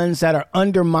the ones that are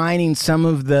undermining some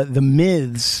of the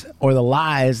myths or the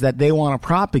lies that they want to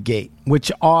propagate,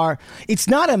 which are, it's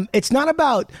not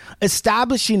about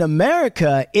establishing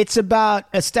America, it's about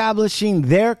establishing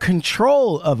their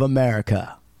control of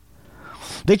America.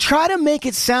 They try to make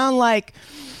it sound like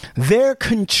their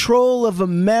control of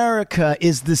America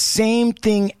is the same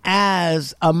thing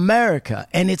as America,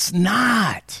 and it's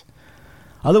not.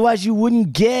 Otherwise, you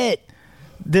wouldn't get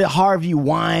the Harvey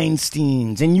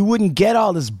Weinsteins, and you wouldn't get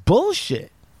all this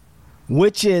bullshit,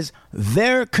 which is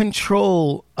their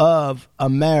control of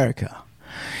America.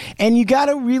 And you got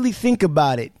to really think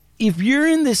about it. If you're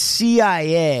in the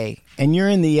CIA and you're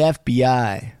in the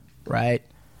FBI, right,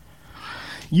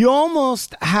 you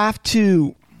almost have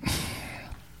to,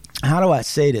 how do I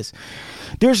say this?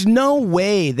 There's no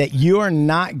way that you're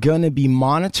not going to be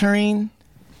monitoring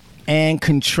and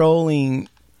controlling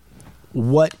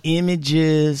what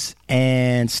images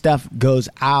and stuff goes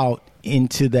out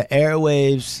into the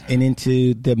airwaves and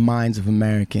into the minds of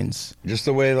Americans. Just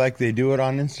the way like they do it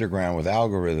on Instagram with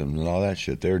algorithms and all that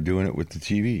shit. They were doing it with the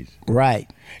TVs.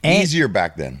 Right. Easier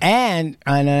back then. And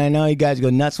I know you guys go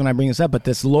nuts when I bring this up, but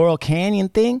this Laurel Canyon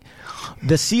thing,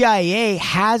 the CIA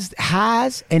has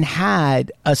and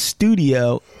had a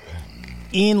studio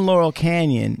in Laurel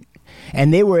Canyon.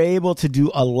 And they were able to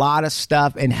do a lot of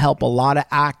stuff and help a lot of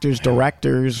actors,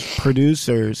 directors,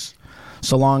 producers,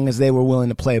 so long as they were willing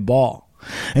to play ball.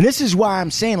 And this is why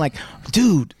I'm saying, like,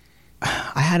 dude,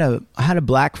 I had a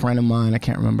black friend of mine. I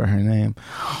can't remember her name.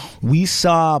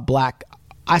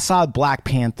 I saw Black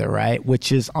Panther, right?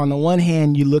 Which is, on the one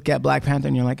hand, you look at Black Panther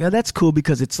and you're like, oh, that's cool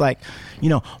because it's like, you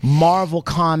know, Marvel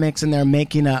Comics and they're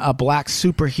making a black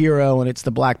superhero and it's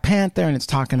the Black Panther and it's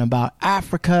talking about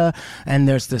Africa and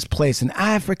there's this place in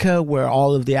Africa where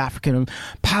all of the African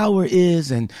power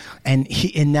is and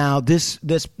now this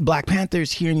Black Panther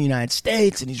is here in the United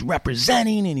States and he's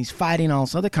representing and he's fighting all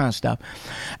this other kind of stuff.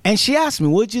 And she asked me,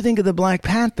 what did you think of the Black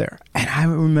Panther? And I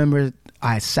remember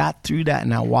I sat through that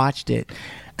and I watched it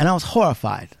and I was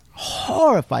horrified.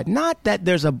 Not that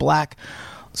there's a black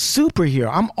superhero.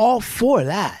 I'm all for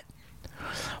that.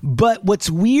 But what's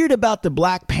weird about the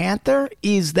Black Panther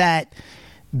is that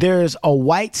there's a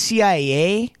white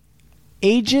CIA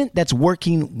agent that's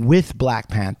working with Black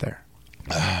Panther.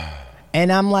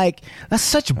 And I'm like, that's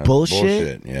such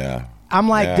bullshit. Yeah. I'm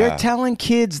like, they're telling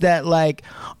kids that, like,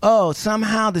 oh,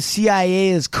 somehow the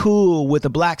CIA is cool with a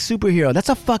black superhero. That's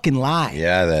a fucking lie.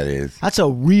 Yeah, that is. That's a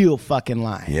real fucking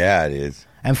lie. Yeah, it is.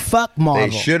 And fuck Marvel.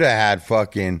 They should have had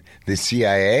fucking, the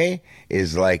CIA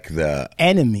is like the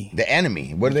enemy. The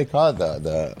enemy. What do they call it?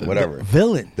 The whatever. The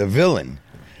villain. The villain.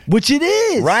 Which it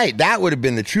is. Right. That would have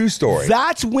been the true story.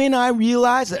 That's when I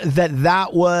realized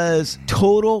that was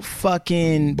total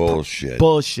fucking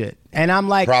bullshit. And I'm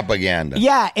like, propaganda.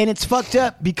 Yeah, and it's fucked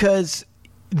up because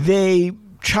they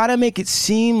try to make it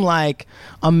seem like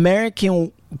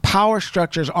American power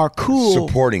structures are cool.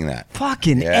 Supporting that.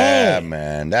 Fucking yeah,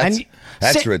 man. That's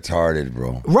retarded,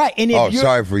 bro. Right. And if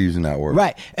sorry for using that word.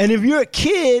 Right. And if you're a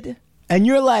kid and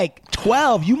you're like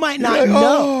 12, you might not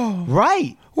know. Oh,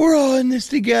 right. We're all in this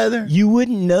together. You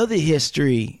wouldn't know the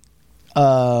history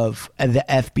of the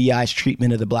FBI's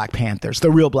treatment of the Black Panthers,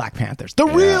 the real Black Panthers, the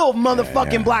real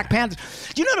motherfucking Black Panthers.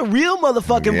 You know the real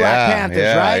motherfucking Black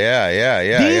Panthers, right?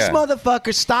 Yeah. These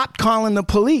motherfuckers stopped calling the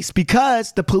police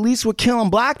because the police were killing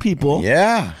black people.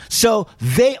 Yeah. So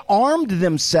they armed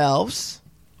themselves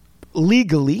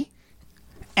legally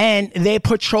and they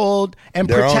patroled and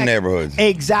their own neighborhoods.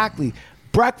 Exactly.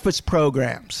 Breakfast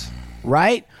programs,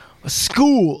 right?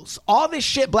 schools, all this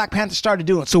shit Black Panther started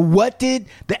doing. So what did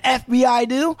the FBI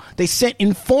do? They sent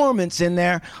informants in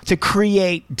there to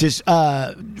create just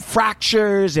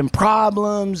fractures and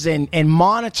problems and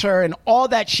monitor and all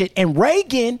that shit. And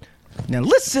Reagan, now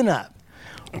listen up,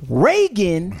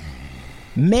 Reagan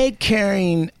made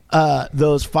carrying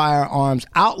those firearms,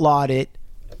 outlawed it,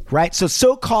 right? So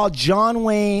so-called John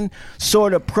Wayne,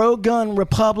 sort of pro-gun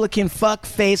Republican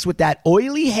fuckface with that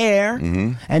oily hair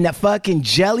and that fucking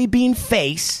jelly bean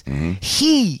face,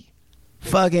 he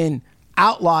fucking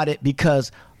outlawed it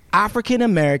because African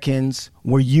Americans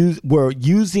were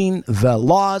using the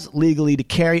laws legally to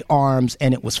carry arms,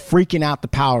 and it was freaking out the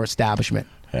power establishment.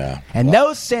 Yeah. And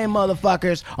those same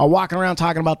motherfuckers are walking around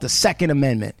talking about the Second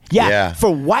Amendment. Yeah.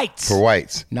 For whites. For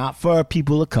whites. Not for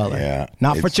people of color. Yeah.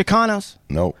 Not for Chicanos.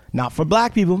 Nope. Not for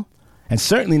black people. And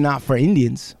certainly not for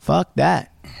Indians. Fuck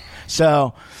that.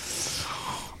 So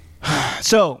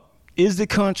is the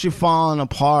country falling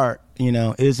apart? You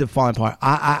know, is it falling apart?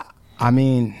 I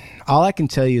mean, all I can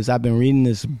tell you is I've been reading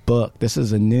this book. This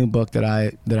is a new book that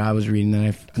I was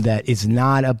reading that is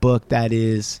not a book that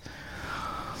is,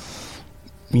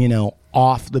 you know,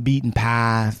 off the beaten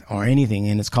path or anything,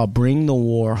 and it's called Bring the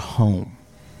War Home,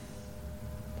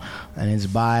 and it's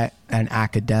by an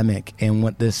academic. And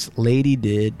what this lady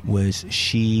did was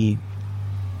she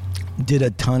did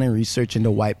a ton of research into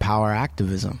white power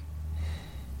activism,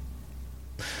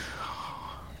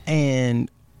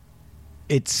 and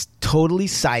it's totally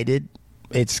cited.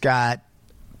 It's got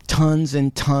tons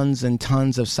and tons and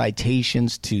tons of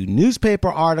citations to newspaper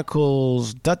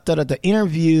articles,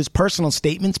 interviews, personal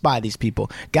statements by these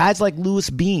people. Guys like Louis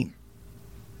Beam.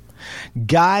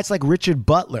 Guys like Richard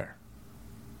Butler.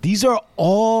 These are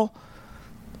all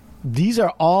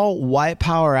white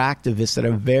power activists that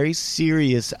are very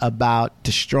serious about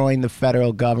destroying the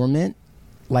federal government,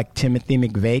 like Timothy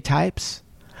McVeigh types,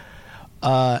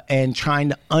 and trying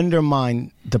to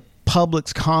undermine the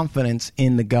public's confidence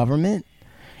in the government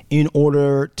in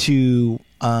order to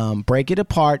break it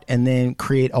apart and then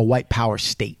create a white power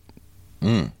state.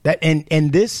 That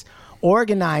and this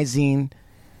organizing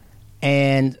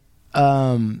and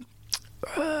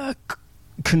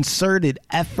concerted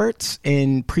efforts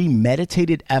and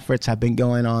premeditated efforts have been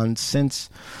going on since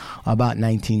about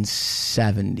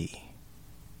 1970.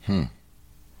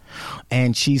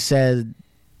 And she said,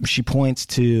 she points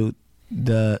to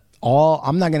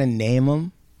I'm not going to name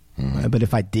them, but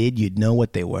if I did, you'd know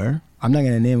what they were. I'm not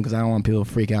going to name them because I don't want people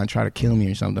to freak out and try to kill me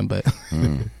or something, but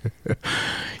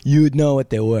you would know what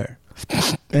they were.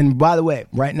 And by the way,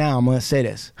 right now, I'm going to say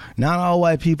this. Not all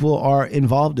white people are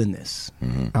involved in this.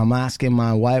 I'm asking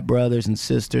my white brothers and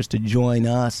sisters to join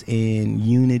us in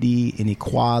unity, in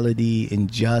equality, in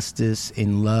justice,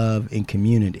 in love, in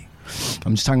community.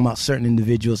 I'm just talking about certain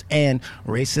individuals, and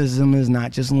racism is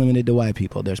not just limited to white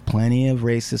people. There's plenty of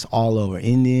racists all over.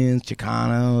 Indians,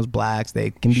 Chicanos, blacks,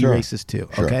 they can be racist too.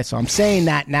 Okay, so I'm saying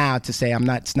that now to say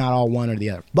it's not all one or the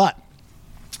other. But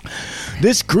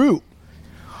this group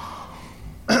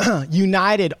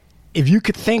united, if you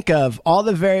could think of all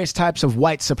the various types of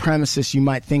white supremacists you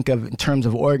might think of in terms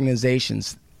of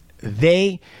organizations,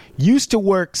 they used to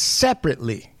work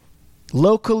separately.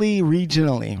 Locally,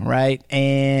 regionally, right?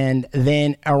 And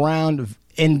then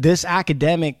and this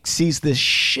academic sees this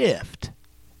shift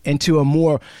into a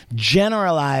more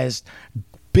generalized,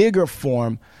 bigger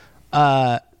form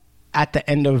at the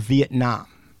end of Vietnam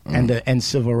and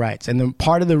civil rights. And then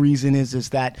part of the reason is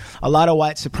that a lot of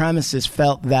white supremacists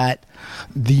felt that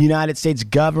the United States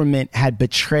government had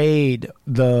betrayed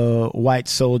the white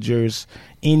soldiers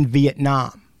in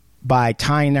Vietnam by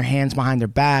tying their hands behind their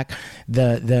back.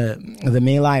 The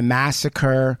My Lai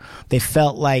massacre, they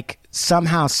felt like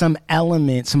somehow some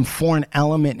foreign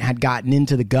element had gotten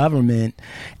into the government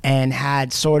and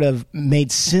had sort of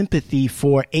made sympathy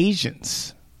for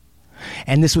Asians.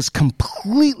 And this was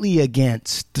completely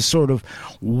against the sort of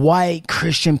white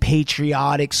Christian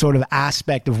patriotic sort of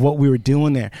aspect of what we were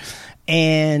doing there.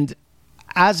 And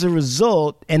as a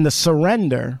result, and the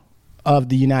surrender of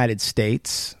the United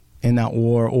States in that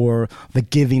war, or the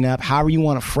giving up, however you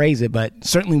want to phrase it, but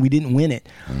certainly we didn't win it.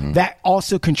 That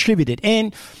also contributed.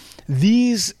 And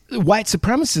these white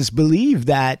supremacists believe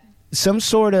that some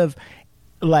sort of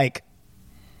like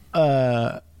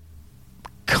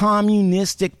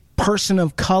communistic person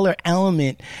of color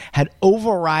element had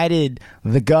overridden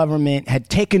the government, had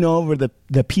taken over the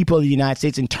people of the United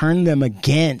States and turned them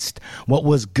against what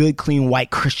was good, clean,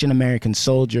 white Christian American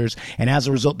soldiers. And as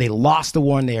a result, they lost the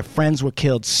war and their friends were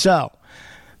killed. So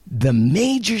the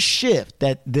major shift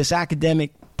that this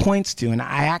academic points to, and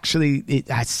I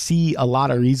see a lot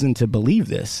of reason to believe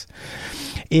this,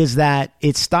 is that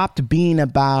it stopped being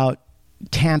about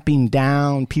tamping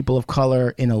down people of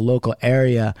color in a local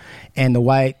area, and the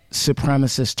white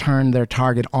supremacists turned their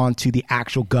target onto the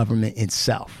actual government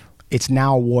itself. It's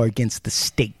now a war against the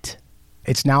state.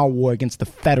 It's now a war against the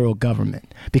federal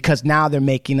government, because now they're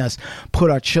making us put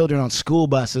our children on school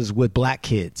buses with black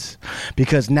kids,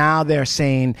 because now they're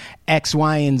saying X,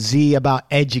 Y, and Z about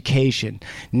education.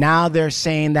 Now they're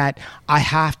saying that I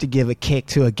have to give a cake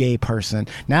to a gay person.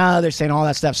 Now they're saying all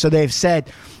that stuff. So they've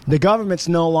said the government's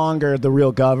no longer the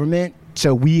real government,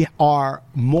 so we are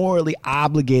morally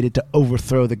obligated to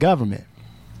overthrow the government.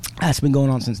 That's been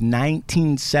going on since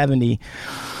 1970.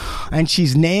 And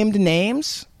she's named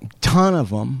names, ton of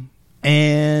them.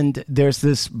 And there's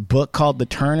this book called The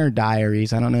Turner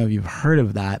Diaries. I don't know if you've heard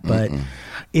of that, but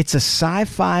it's a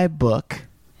sci-fi book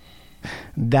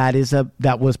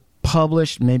that was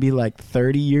published maybe like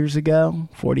 30 years ago,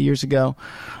 40 years ago,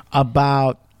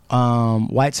 about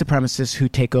white supremacists who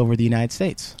take over the United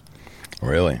States.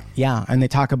 Really? Yeah, and they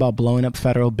talk about blowing up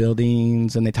federal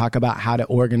buildings, and they talk about how to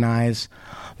organize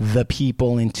the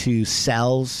people into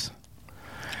cells.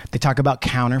 They talk about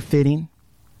counterfeiting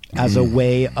as a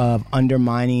way of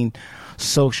undermining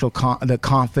the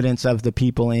confidence of the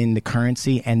people in the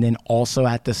currency, and then also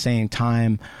at the same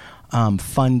time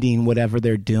funding whatever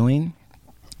they're doing.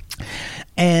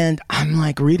 And I'm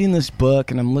like reading this book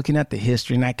and I'm looking at the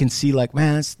history, and I can see like,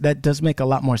 man, that does make a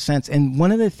lot more sense. And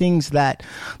one of the things that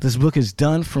this book has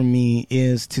done for me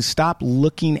is to stop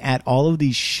looking at all of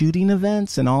these shooting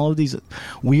events and all of these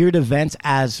weird events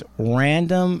as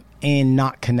random and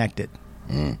not connected.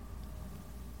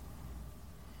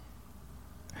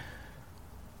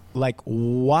 Like,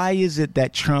 why is it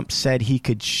that Trump said he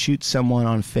could shoot someone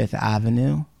on Fifth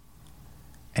Avenue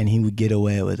and he would get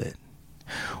away with it?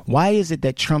 Why is it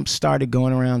that Trump started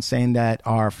going around saying that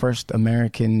our first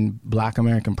black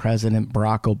American president,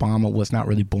 Barack Obama, was not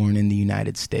really born in the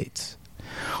United States?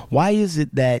 Why is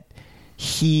it that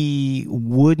he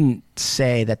wouldn't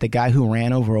say that the guy who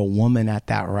ran over a woman at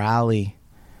that rally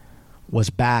was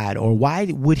bad? Or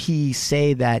why would he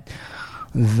say that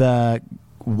the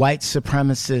white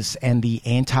supremacists and the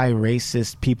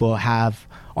anti-racist people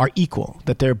are equal,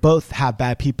 that they're both have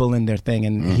bad people in their thing,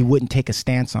 and he wouldn't take a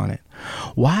stance on it?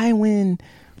 Why, when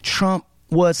Trump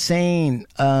was saying,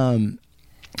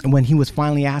 when he was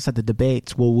finally asked at the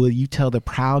debates, well, will you tell the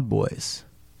Proud Boys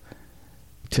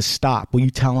to stop? Will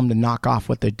you tell them to knock off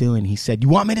what they're doing? He said, you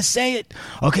want me to say it?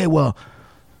 Okay, well,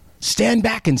 stand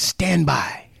back and stand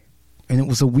by. And it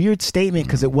was a weird statement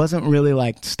because it wasn't really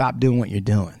like, stop doing what you're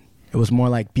doing. It was more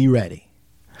like, be ready.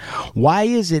 Why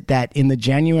is it that in the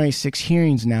January 6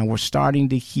 hearings now, we're starting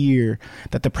to hear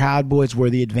that the Proud Boys were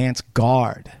the advanced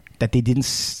guard, that they didn't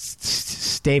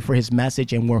stay for his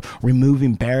message and were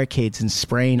removing barricades and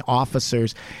spraying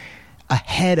officers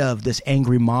ahead of this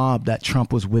angry mob that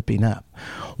Trump was whipping up?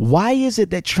 Why is it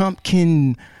that Trump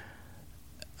can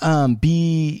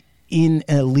be in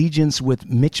allegiance with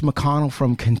Mitch McConnell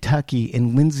from Kentucky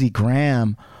and Lindsey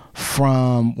Graham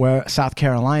from South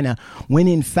Carolina, when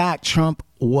in fact Trump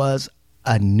was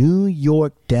a New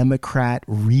York Democrat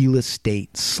real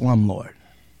estate slumlord?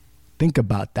 Think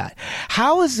about that.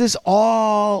 How is this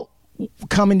all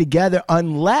coming together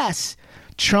unless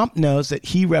Trump knows that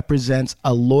he represents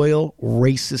a loyal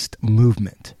racist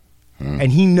movement?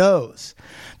 And he knows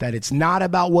that it's not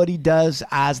about what he does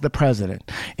as the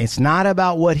president. It's not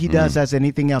about what he does as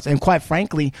anything else. And quite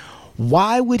frankly,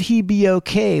 why would he be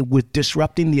okay with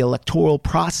disrupting the electoral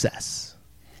process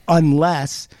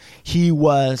unless he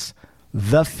was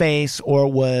the face or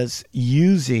was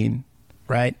using,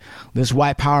 right, this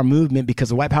white power movement? Because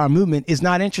the white power movement is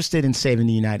not interested in saving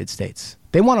the United States.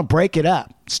 They want to break it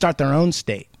up, start their own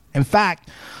state. In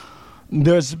fact,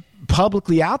 there's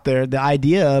publicly out there the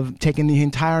idea of taking the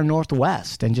entire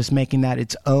Northwest and just making that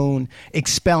its own,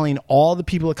 expelling all the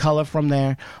people of color from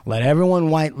there, let everyone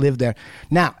white live there.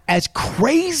 Now, as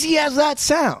crazy as that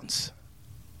sounds,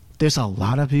 there's a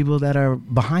lot of people that are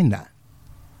behind that.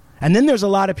 And then there's a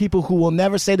lot of people who will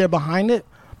never say they're behind it,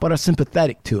 but are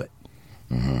sympathetic to it.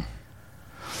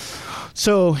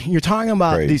 So you're talking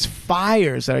about these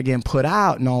fires that are getting put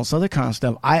out and all this other kind of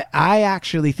stuff. I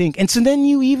actually think, and so then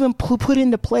you even put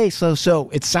into place. So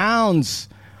it sounds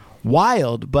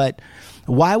wild, but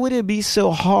why would it be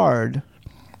so hard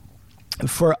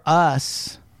for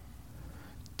us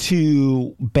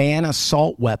to ban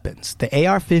assault weapons? The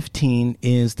AR-15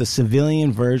 is the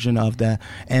civilian version of the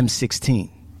M16.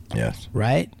 Yes.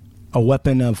 Right? A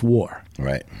weapon of war.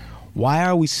 Right. Why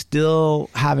are we still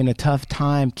having a tough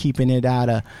time keeping it out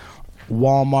of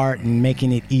Walmart and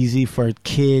making it easy for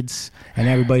kids and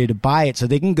everybody to buy it so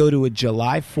they can go to a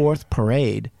July 4th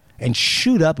parade and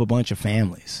shoot up a bunch of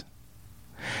families.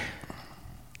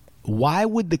 Why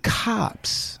would the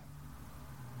cops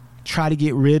try to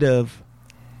get rid of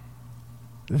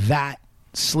that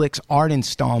Slick's art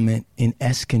installment in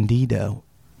Escondido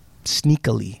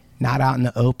sneakily, not out in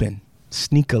the open,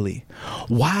 sneakily?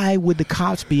 Why would the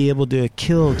cops be able to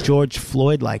kill George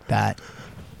Floyd like that,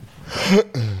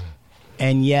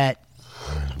 and yet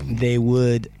they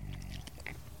would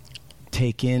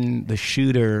take in the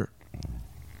shooter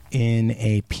in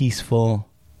a peaceful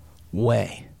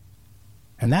way?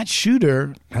 And that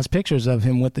shooter has pictures of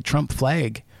him with the Trump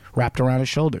flag wrapped around his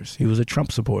shoulders. He was a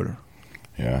Trump supporter.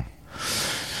 Yeah.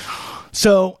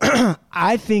 So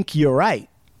I think you're right.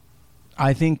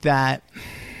 I think that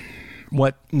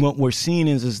what we're seeing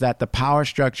is that the power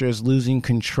structure is losing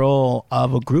control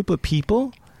of a group of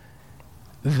people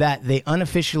that they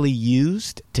unofficially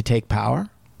used to take power.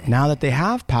 Now that they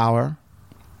have power,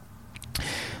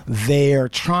 they're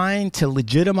trying to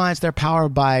legitimize their power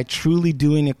by truly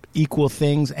doing equal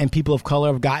things, and people of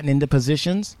color have gotten into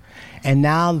positions. And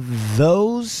now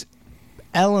those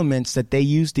elements that they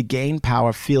use to gain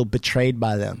power feel betrayed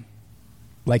by them.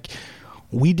 Like,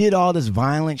 we did all this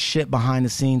violent shit behind the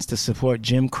scenes to support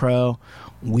Jim Crow.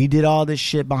 We did all this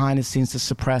shit behind the scenes to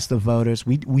suppress the voters.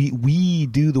 We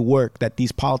do the work that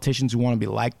these politicians who want to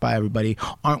be liked by everybody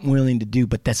aren't willing to do,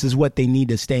 but this is what they need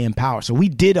to stay in power. So we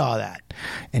did all that.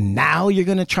 And now you're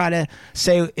going to try to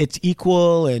say it's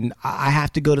equal, and I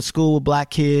have to go to school with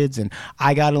black kids, and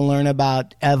I got to learn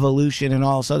about evolution and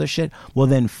all this other shit. Well,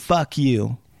 then fuck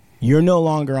you. You're no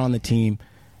longer on the team,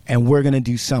 and we're going to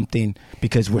do something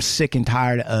because we're sick and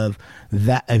tired of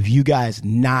that, of you guys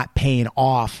not paying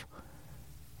off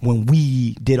when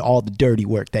we did all the dirty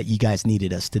work that you guys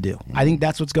needed us to do. I think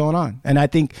that's what's going on. And I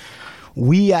think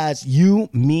we, as you,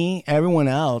 me, everyone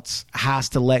else, has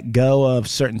to let go of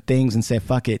certain things and say,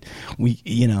 fuck it.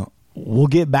 We'll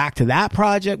get back to that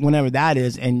project whenever that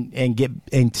is,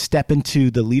 and step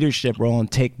into the leadership role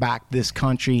and take back this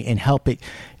country and help it,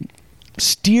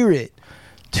 steer it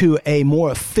to a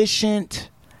more efficient,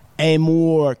 a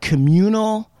more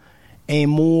communal, a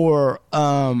more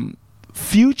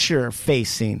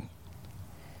future-facing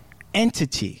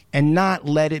entity, and not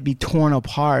let it be torn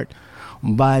apart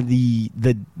by the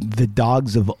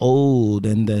dogs of old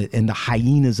and the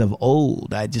hyenas of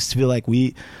old. I just feel like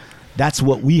that's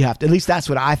what we have to, at least that's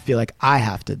what I feel like I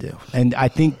have to do. And I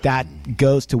think that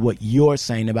goes to what you're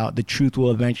saying about the truth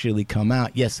will eventually come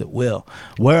out. Yes, it will.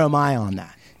 Where am I on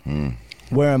that?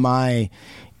 Where am I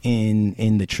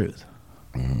in the truth?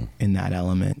 In that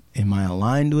element? Am I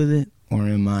aligned with it, or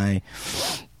am I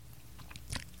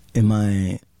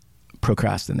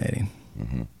procrastinating?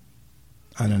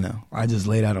 I don't know. I just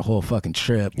laid out a whole fucking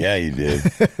trip. Yeah, you did.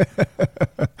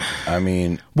 I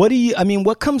mean,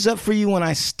 what comes up for you when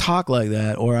I talk like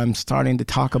that, or I'm starting to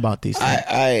talk about these things?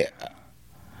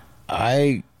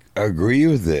 I agree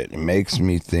with it. It makes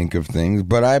me think of things,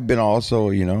 but I've been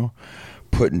also,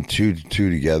 putting two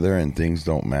together, and things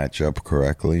don't match up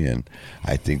correctly. And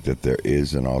I think that there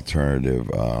is an alternative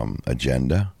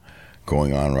agenda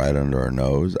going on right under our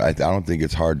nose. I don't think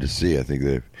it's hard to see. I think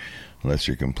that unless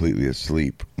you're completely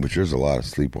asleep, which there's a lot of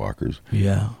sleepwalkers.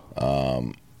 Yeah.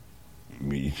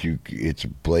 It's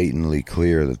blatantly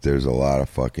clear that there's a lot of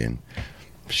fucking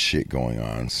shit going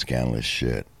on, scandalous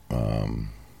shit.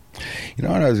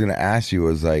 What I was going to ask you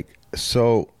was like,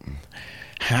 so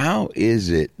how is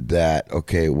it that,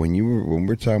 okay, when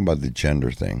we're talking about the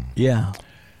gender thing. Yeah.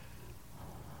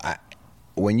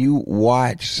 When you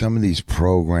watch some of these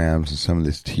programs and some of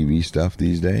this TV stuff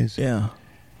these days. Yeah.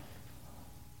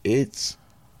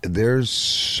 There's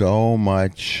so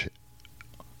much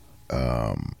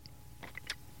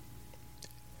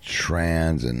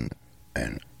trans and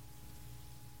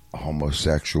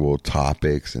homosexual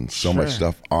topics and so much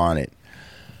stuff on it.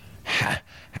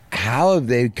 How have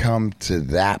they come to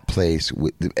that place?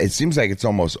 It seems like it's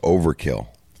almost overkill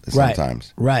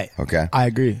sometimes. Right. Okay. I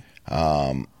agree.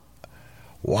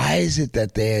 Why is it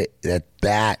that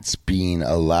that's being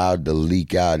allowed to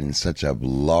leak out in such a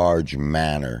large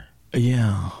manner?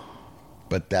 Yeah.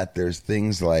 But that there's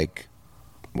things like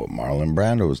what Marlon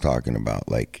Brando was talking about,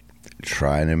 like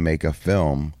trying to make a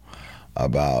film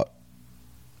about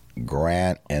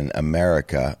Grant and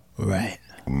America, right,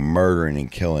 murdering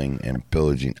and killing and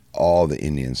pillaging all the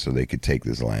Indians so they could take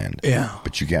this land. Yeah.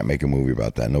 But you can't make a movie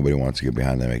about that. Nobody wants to get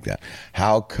behind that and make that.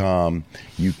 How come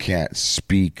you can't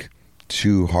speak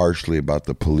too harshly about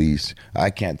the police? I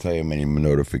can't tell you how many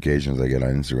notifications I get on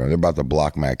Instagram. They're about to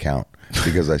block my account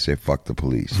because I say fuck the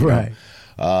police. Right.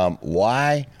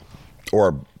 Why,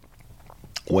 or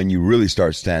when you really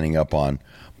start standing up on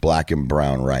black and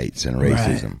brown rights and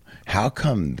racism, how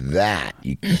come that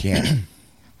you can't?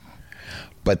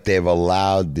 But they've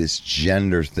allowed this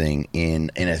gender thing in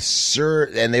a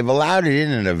certain, and they've allowed it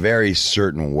in a very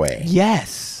certain way.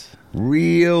 Yes.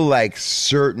 Real, like,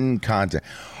 certain content.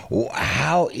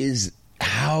 How is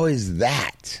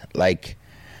that? Like,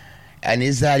 and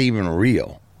is that even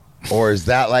real? Or is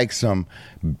that like some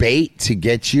bait to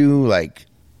get you, like,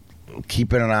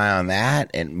 keeping an eye on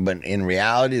that? But in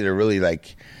reality, they're really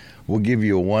like, we'll give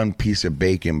you one piece of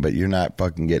bacon, but you're not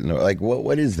fucking getting, like,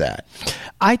 what is that?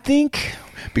 I think...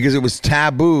 Because it was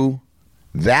taboo.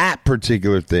 That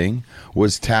particular thing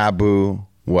was taboo,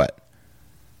 what?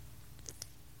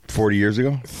 40 years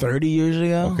ago? 30 years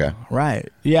ago? Okay. Right.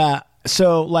 Yeah.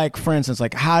 So, like, for instance,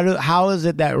 like, how is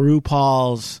it that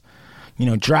RuPaul's,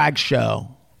 drag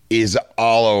show is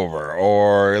all over?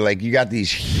 Or, like, you got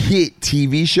these hit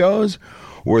TV shows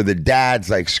where the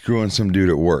dad's, like, screwing some dude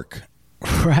at work.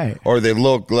 Right. Or the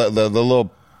little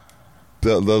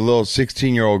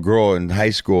 16-year-old girl in high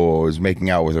school is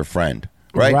making out with her friend,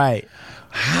 right? Right.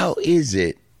 How is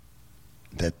it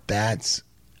that's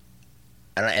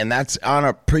and that's on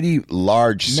a pretty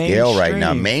large scale right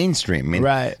now, mainstream? I mean,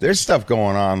 right. There's stuff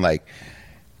going on, like,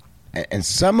 and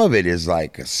some of it's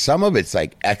like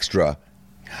extra.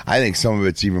 I think some of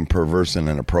it's even perverse and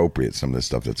inappropriate. Some of the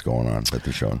stuff that's going on that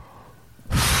they're showing.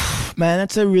 Man,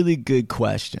 that's a really good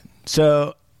question.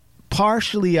 So,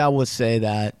 partially, I would say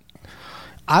that.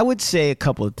 I would say a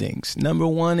couple of things. Number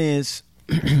one is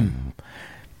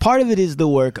part of it is the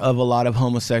work of a lot of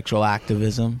homosexual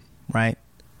activism, right?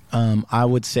 I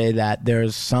would say that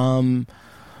there's some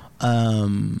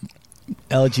LGBTQ,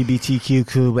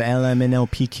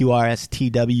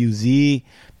 LMNOPQRSTWZ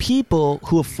people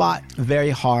who have fought very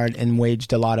hard and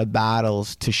waged a lot of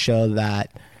battles to show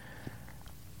that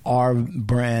our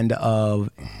brand of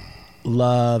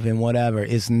love and whatever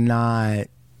is not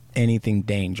anything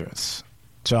dangerous.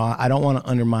 So I don't want to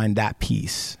undermine that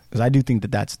piece because I do think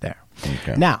that that's there.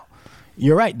 Okay. Now,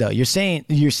 you're right though. You're saying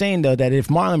though that if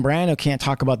Marlon Brando can't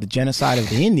talk about the genocide of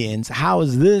the Indians, how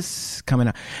is this coming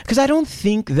out? Because I don't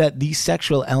think that these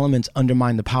sexual elements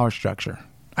undermine the power structure.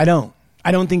 I don't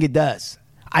think it does.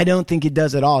 I don't think it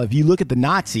does at all. If you look at the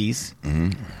Nazis,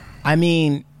 I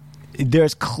mean,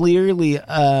 there's clearly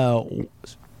a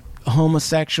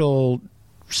homosexual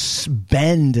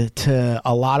bend to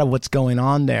a lot of what's going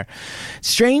on there.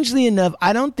 Strangely enough,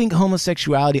 I don't think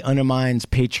homosexuality undermines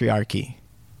patriarchy.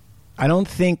 I don't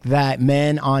think that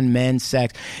men on men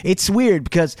sex. It's weird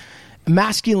because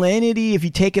masculinity, if you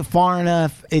take it far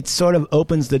enough, it sort of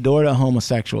opens the door to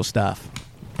homosexual stuff.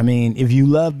 I mean, if you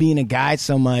love being a guy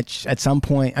so much, at some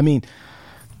point, I mean,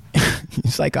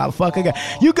 it's like, oh, fuck a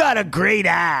guy. You got a great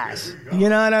ass. You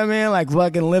know what I mean? Like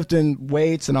fucking lifting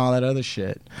weights and all that other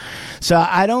shit. So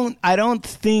I don't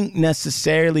think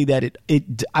necessarily that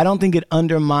I don't think it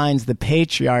undermines the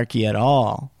patriarchy at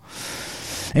all.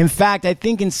 In fact, I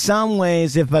think in some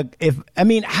ways, I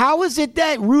mean, how is it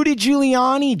that Rudy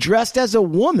Giuliani dressed as a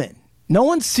woman? No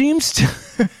one seems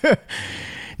to...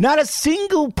 Not a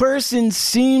single person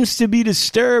seems to be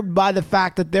disturbed by the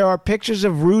fact that there are pictures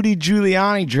of Rudy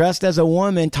Giuliani dressed as a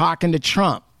woman talking to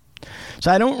Trump.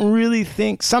 So I don't really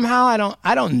think, somehow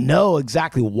I don't know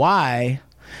exactly why,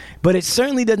 but it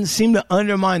certainly doesn't seem to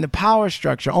undermine the power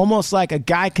structure. Almost like a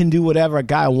guy can do whatever a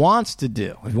guy wants to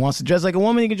do. If he wants to dress like a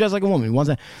woman, he can dress like a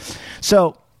woman.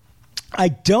 So I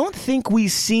don't think we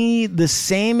see the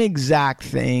same exact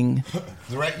thing.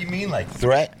 Threat, you mean? Like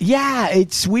threat? Yeah,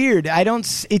 it's weird.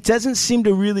 It doesn't seem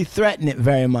to really threaten it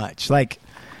very much. Like,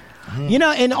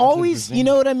 and always, you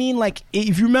know what I mean? Like,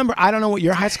 if you remember, I don't know what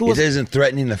your high school was. It isn't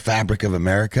threatening the fabric of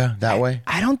America that way?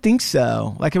 I don't think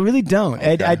so. Like, I really don't.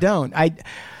 Okay. I don't.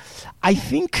 I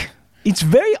think it's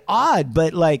very odd,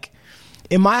 but like,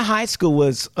 in my high school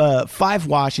was Fife,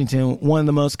 Washington, one of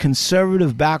the most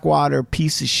conservative backwater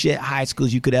piece of shit high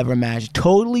schools you could ever imagine.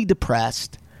 Totally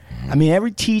depressed. I mean,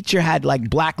 every teacher had like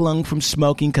black lung from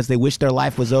smoking because they wished their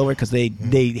life was over because they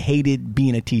hated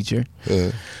being a teacher.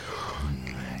 I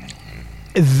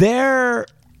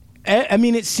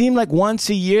mean, it seemed like once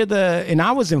a year, and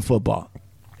I was in football,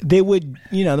 they would,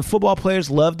 the football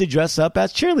players loved to dress up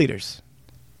as cheerleaders.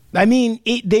 I mean,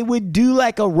 they would do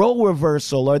like a role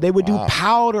reversal, or they would do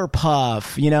powder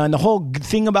puff, and the whole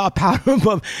thing about powder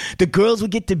puff, the girls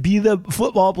would get to be the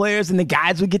football players and the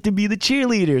guys would get to be the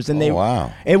cheerleaders. And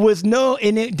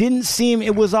it didn't seem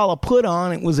it was all a put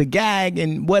on. It was a gag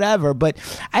and whatever. But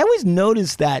I always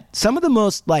noticed that some of the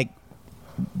most like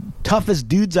toughest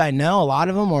dudes I know, a lot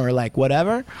of them are like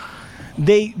whatever.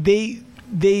 They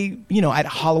at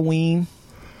Halloween,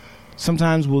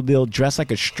 sometimes they'll dress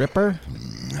like a stripper.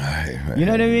 You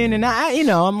know what I mean? And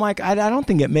I'm like, I don't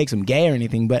think it makes him gay or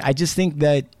anything, but I just think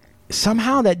that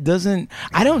somehow that doesn't,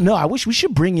 I don't know. I wish we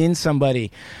should bring in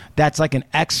somebody that's like an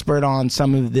expert on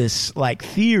some of this like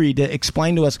theory to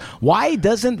explain to us, why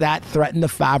doesn't that threaten the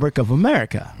fabric of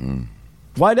America?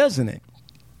 Why doesn't it?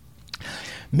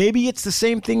 Maybe it's the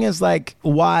same thing as like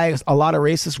why a lot of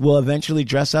racists will eventually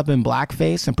dress up in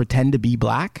blackface and pretend to be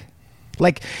black.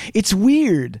 Like, it's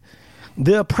weird.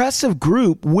 The oppressive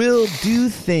group will do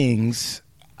things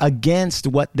against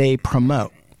what they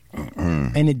promote.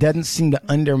 And it doesn't seem to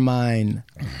undermine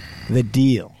the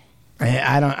deal.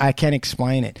 I can't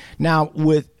explain it. Now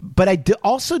but I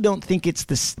also don't think it's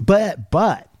this, but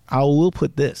I will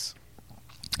put this.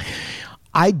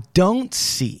 I don't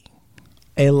see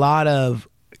a lot of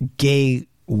gay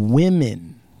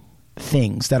women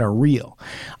things that are real.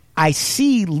 I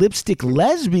see lipstick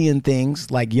lesbian things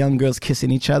like young girls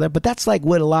kissing each other, but that's like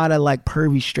what a lot of like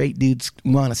pervy straight dudes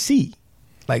want to see.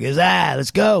 Like,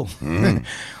 let's go.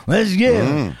 Let's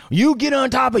get you get on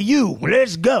top of you.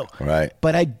 Let's go. Right.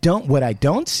 But what I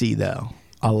don't see though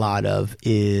a lot of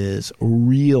is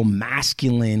real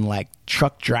masculine, like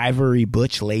truck drivery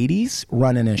butch ladies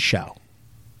running a show.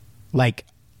 Like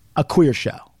a queer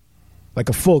show. Like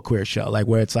a full queer show, like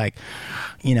where it's like,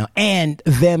 and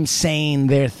them saying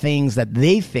their things that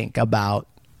they think about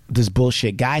this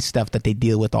bullshit guy stuff that they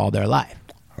deal with all their life.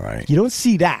 Right. You don't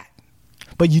see that.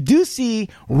 But you do see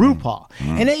RuPaul.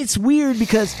 And it's weird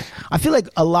because I feel like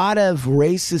a lot of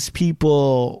racist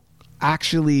people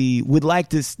actually would like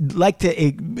to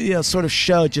sort of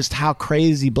show just how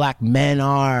crazy black men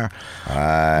are.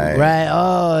 Right?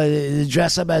 Oh,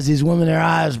 dress up as these women, their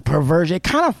eyes, perversion. It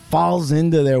kind of falls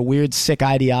into their weird, sick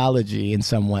ideology in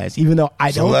some ways, even though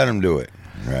I don't. So let them do it.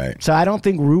 Right. So I don't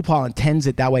think RuPaul intends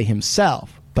it that way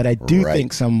himself. But I do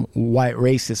think some white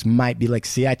racist might be like,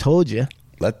 see, I told you.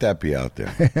 Let that be out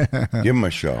there. Give him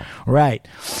a show. Right.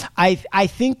 I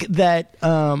think that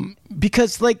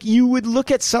because like you would look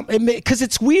at some, because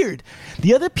it's weird.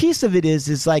 The other piece of it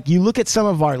is like you look at some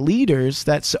of our leaders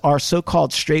that are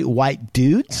so-called straight white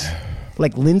dudes,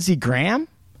 like Lindsey Graham.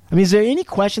 I mean, is there any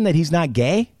question that he's not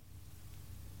gay?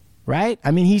 Right?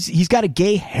 I mean, he's got a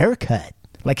gay haircut.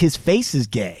 Like his face is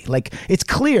gay. Like it's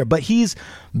clear, but he's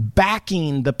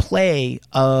backing the play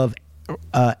of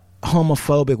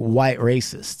homophobic white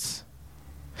racists.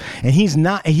 And he's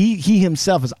not, he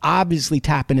himself is obviously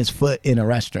tapping his foot in a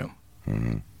restroom,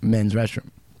 men's restroom.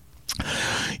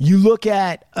 You look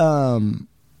at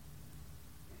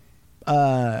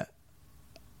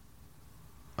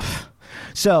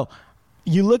so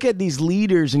you look at these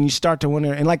leaders and you start to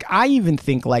wonder, and like I even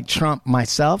think like Trump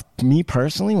myself, me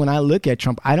personally, when I look at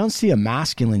Trump, I don't see a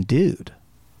masculine dude.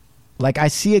 Like I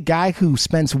see a guy who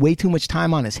spends way too much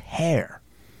time on his hair.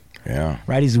 Yeah.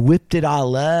 Right? He's whipped it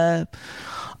all up.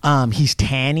 He's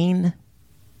tanning.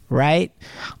 Right?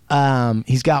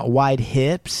 He's got wide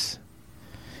hips.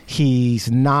 He's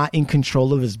not in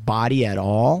control of his body at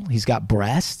all. He's got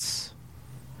breasts.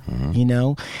 When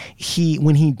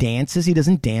he dances, he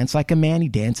doesn't dance like a man. He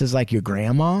dances like your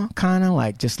grandma, kind of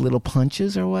like just little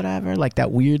punches or whatever, like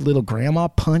that weird little grandma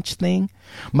punch thing.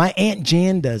 My Aunt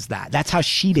Jan does that. That's how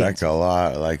she dances.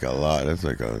 That's like a lot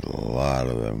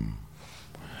of them.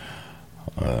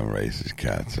 Racist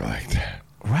cats are like that.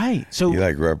 Right. So he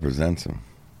like represents them.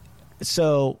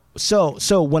 So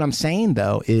what I'm saying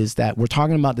though is that we're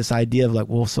talking about this idea of like,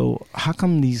 well, so how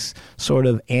come these sort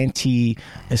of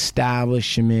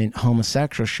anti-establishment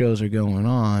homosexual shows are going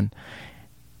on?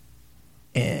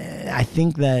 And I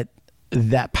think that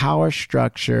power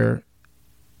structure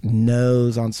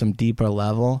knows on some deeper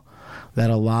level that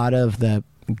a lot of the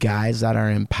guys that are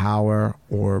in power,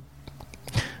 or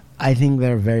I think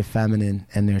they're very feminine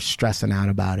and they're stressing out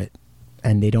about it,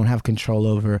 and they don't have control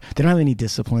over, they don't have any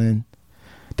discipline.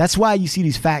 That's why you see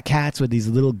these fat cats with these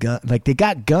little guns, like they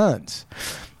got guns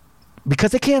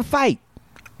because they can't fight.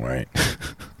 Right.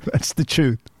 That's the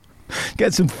truth.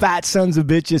 Got some fat sons of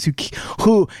bitches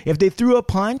who if they threw a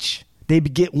punch,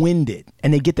 they'd get winded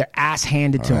and they get their ass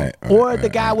handed to them. Or the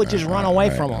guy would just run away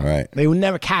from them. Right. They would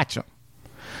never catch them.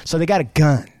 So they got a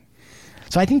gun.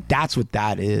 So I think that's what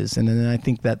that is. And then I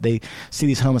think that they see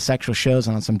these homosexual shows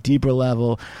on some deeper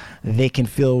level. They can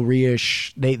feel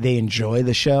they enjoy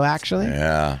the show, actually.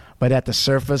 Yeah. But at the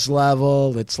surface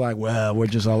level, it's like, well, we're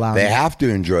just allowing. They have to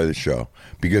enjoy the show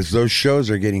because those shows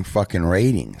are getting fucking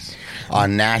ratings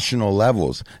on national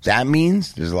levels. That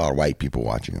means there's a lot of white people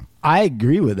watching them. I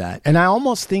agree with that. And I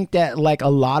almost think that like a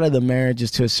lot of the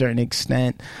marriages to a certain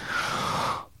extent,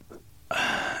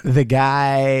 the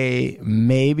guy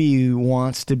maybe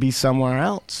wants to be somewhere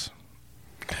else.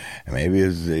 Maybe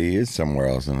he is somewhere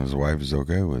else and his wife is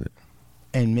okay with it.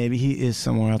 And maybe he is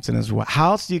somewhere else in his world.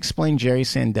 How else do you explain Jerry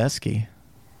Sandusky?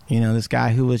 You know, this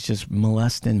guy who was just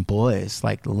molesting boys,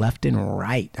 like left and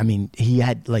right. I mean, he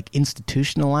had like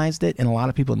institutionalized it, and a lot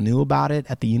of people knew about it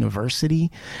at the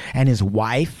university. And his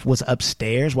wife was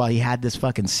upstairs while he had this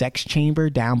fucking sex chamber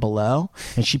down below,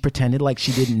 and she pretended like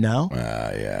she didn't know.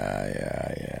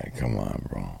 Yeah. Come on,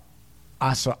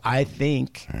 bro. So I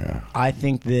think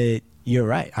that you're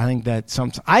right. I think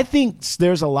that I think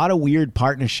there's a lot of weird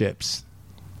partnerships,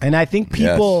 and I think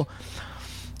people. Yes.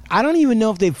 I don't even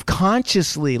know if they've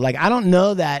consciously, like, I don't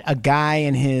know that a guy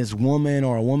and his woman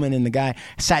or a woman and the guy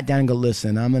sat down and go,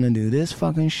 listen, I'm going to do this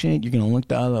fucking shit. You're going to look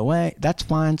the other way. That's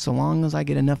fine so long as I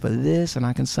get enough of this and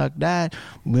I can suck that.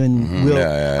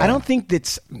 I don't think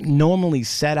that's normally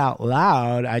said out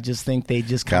loud. I just think they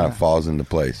just kind of falls into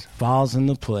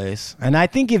place. And I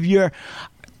think if you're,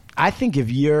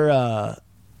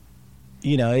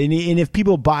 you know, and if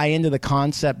people buy into the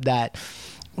concept that,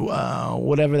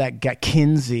 whatever that guy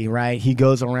Kinsey, right? He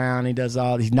goes around, he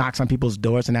knocks on people's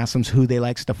doors and asks them who they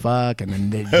likes to fuck,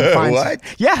 and then he finds what?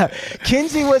 Yeah,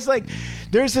 Kinsey was like,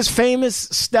 there's this famous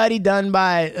study done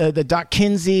by the Doc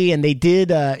Kinsey, and they did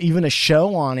even a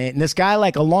show on it. And this guy,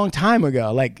 like a long time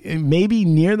ago, like maybe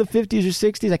near the 50s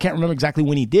or 60s, I can't remember exactly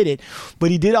when he did it,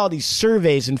 but he did all these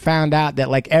surveys and found out that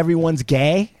like everyone's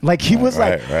gay. Like he was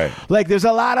like there's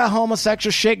a lot of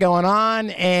homosexual shit going on,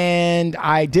 and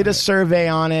I did a survey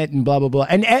on it and blah blah blah,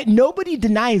 and nobody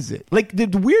denies it. Like the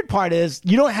weird part is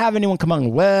you don't have anyone come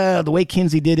on, well, the way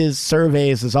Kinsey did his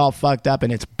surveys is all fucked up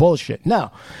and it's bullshit.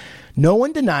 No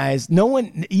one denies. No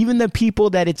one, even the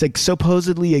people that it's like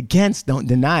supposedly against, don't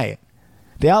deny it.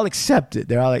 They all accept it.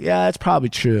 They're all like, yeah, that's probably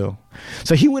true.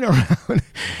 So he went around and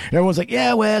everyone's like,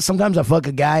 yeah, well, sometimes I fuck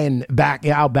a guy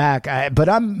out back, but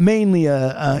I'm mainly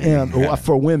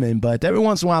for women, but every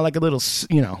once in a while, like a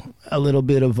little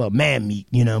bit of a man meat,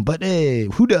 but hey,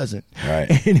 who doesn't?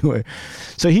 Right. Anyway,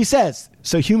 so he says,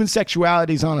 so human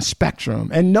sexuality is on a spectrum,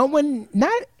 and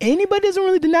not anybody doesn't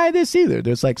really deny this either.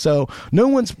 There's like, so no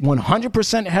one's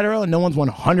 100% hetero and no one's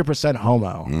 100%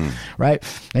 homo, right?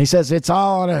 And he says it's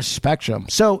all on a spectrum.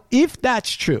 So if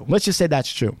that's true, let's just say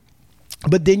that's true.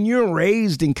 But then you're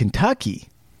raised in Kentucky,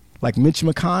 like Mitch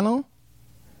McConnell.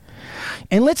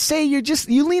 And let's say you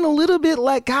lean a little bit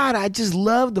like, God, I just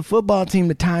love the football team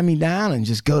to tie me down and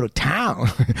just go to town.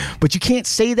 But you can't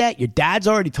say that. Your dad's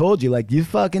already told you, like, you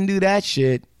fucking do that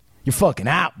shit, you're fucking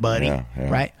out, buddy. Yeah.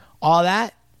 Right? All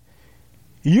that.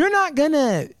 You're going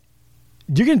to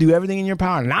do everything in your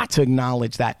power not to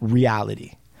acknowledge that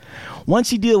reality.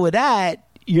 Once you deal with that,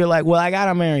 you're like, well, I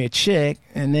gotta marry a chick,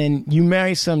 and then you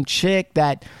marry some chick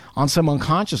that on some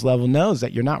unconscious level knows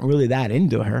that you're not really that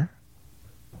into her,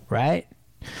 right?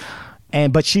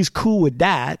 But she's cool with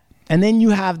that, and then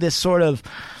you have this sort of,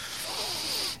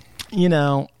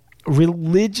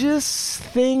 religious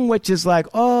thing, which is like,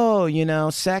 oh,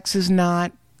 sex is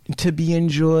not to be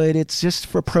enjoyed, it's just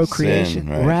for procreation.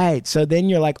 Sin, right? So then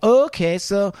you're like, oh, okay,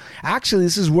 so actually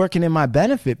this is working in my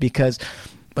benefit, because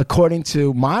according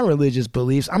to my religious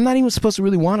beliefs, I'm not even supposed to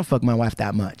really want to fuck my wife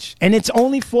that much. And it's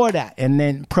only for that. And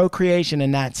then procreation,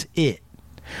 and that's it.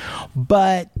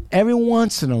 But every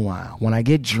once in a while, when I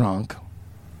get drunk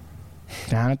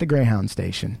down at the Greyhound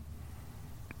station,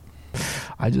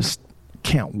 I just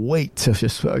can't wait to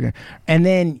just fucking... And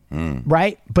then,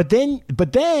 right? But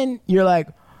then you're like...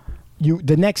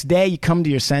 the next day you come to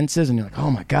your senses and you're like,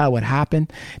 oh my God, what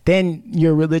happened? Then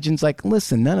your religion's like,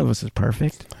 listen, none of us is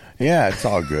perfect. Yeah, it's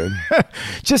all good.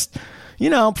 Just,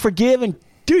 forgive and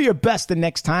do your best the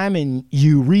next time, and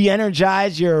you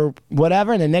re-energize your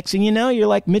whatever, and the next thing you know, you're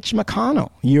like Mitch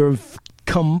McConnell. You've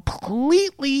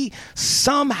completely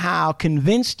somehow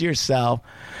convinced yourself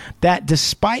that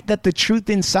despite that the truth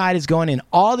inside is going in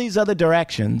all these other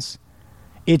directions,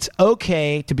 it's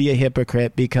okay to be a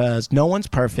hypocrite because no one's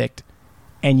perfect,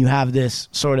 and you have this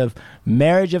sort of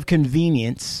marriage of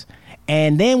convenience.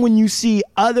 And then when you see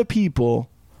other people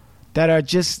that are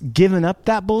just giving up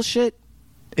that bullshit,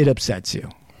 it upsets you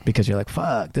because you're like,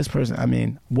 fuck, this person, I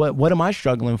mean, what am I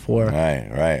struggling for?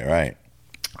 Right.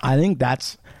 I think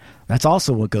that's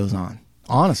also what goes on.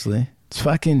 Honestly,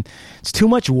 it's too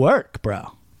much work, bro.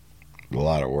 A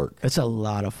lot of work. It's a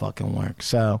lot of fucking work.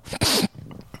 So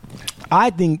I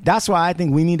think that's why I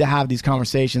think we need to have these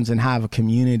conversations and have a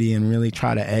community and really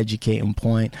try to educate and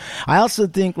point. I also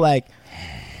think, like,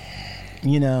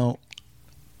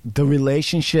 the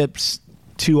relationships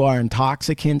to our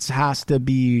intoxicants has to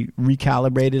be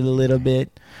recalibrated a little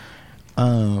bit.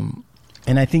 And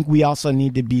I think we also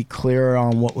need to be clearer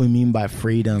on what we mean by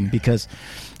freedom, because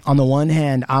on the one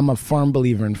hand, I'm a firm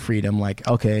believer in freedom. Like,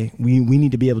 okay, we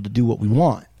need to be able to do what we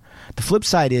want. The flip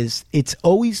side is it's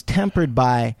always tempered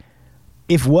by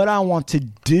if what I want to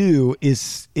do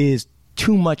is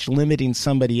too much limiting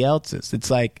somebody else's. It's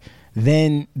like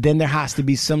then there has to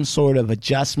be some sort of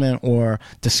adjustment or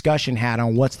discussion had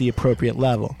on what's the appropriate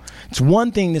level. It's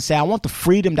one thing to say, I want the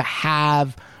freedom to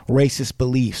have racist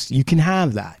beliefs. You can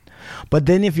have that. But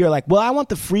then if you're like, well, I want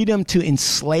the freedom to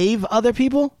enslave other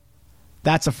people,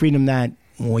 that's a freedom that,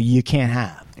 well, you can't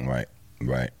have. Right.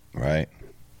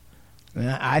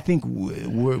 I think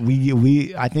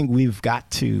I think we've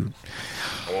got to.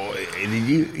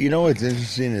 You know what's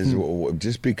interesting is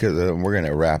just because we're going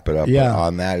to wrap it up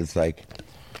on that, it's like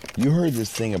you heard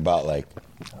this thing about like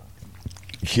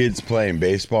kids playing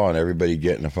baseball and everybody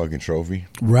getting a fucking trophy.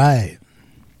 Right.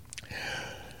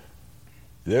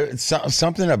 There's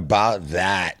something about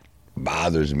that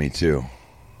bothers me too.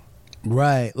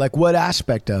 Right. Like what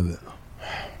aspect of it?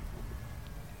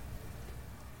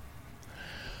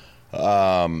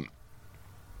 I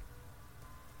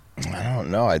don't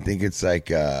know. I think it's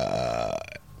like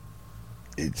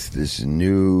it's this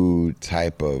new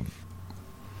type of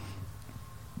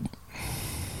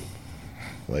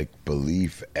like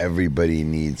belief. Everybody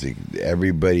needs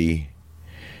everybody.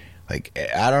 Like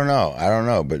I don't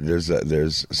know, but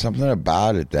there's something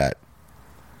about it that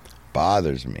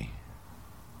bothers me.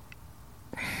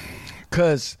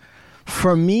 'Cause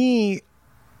for me,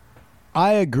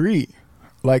 I agree.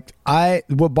 Like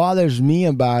what bothers me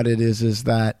about it is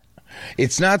that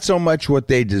it's not so much what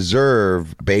they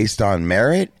deserve based on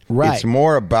merit. Right. It's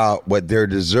more about what they're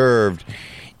deserved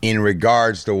in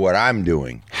regards to what I'm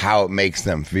doing, how it makes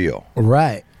them feel.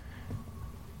 Right.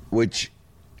 Which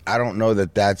I don't know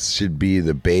that should be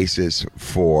the basis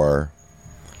for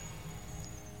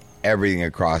everything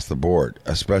across the board,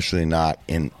 especially not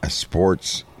in a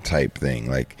sports type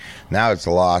thing. Like now it's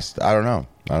lost. I don't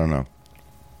know.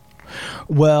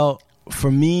 Well, for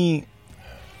me,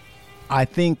 I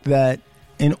think that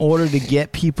in order to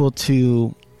get people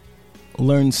to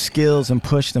learn skills and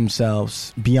push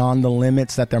themselves beyond the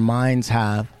limits that their minds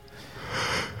have,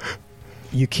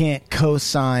 you can't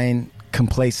co-sign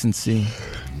complacency.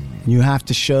 You have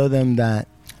to show them that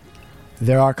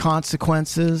there are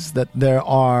consequences, that there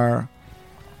are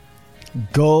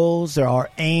goals, there are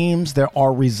aims, there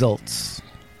are results.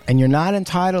 And you're not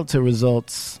entitled to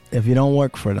results if you don't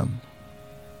work for them.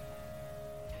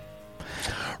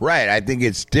 Right. I think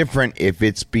it's different if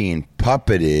it's being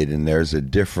puppeted and there's a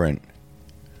different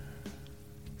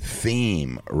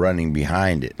theme running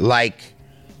behind it. Like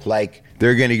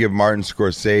they're going to give Martin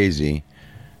Scorsese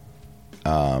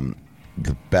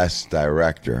the best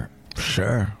director.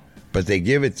 Sure. But they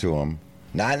give it to him,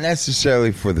 not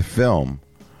necessarily for the film,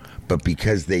 but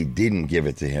because they didn't give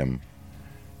it to him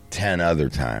 10 other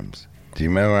times. Do you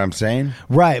remember what I'm saying?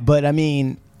 Right, but I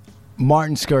mean,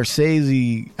 Martin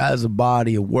Scorsese has a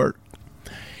body of work.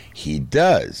 He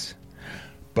does.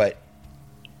 But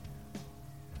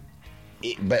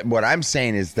what I'm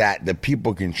saying is that the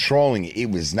people controlling it,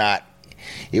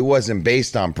 it wasn't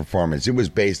based on performance. It was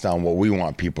based on what we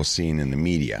want people seeing in the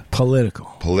media.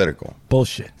 Political.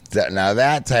 Bullshit. Now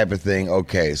that type of thing,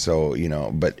 okay, so,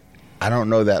 but I don't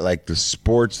know that like the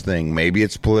sports thing, maybe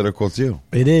it's political too.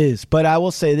 It is, but I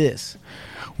will say this.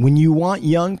 When you want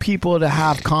young people to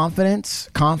have confidence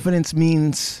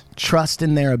means trust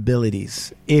in their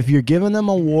abilities. If you're giving them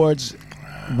awards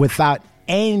without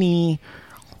any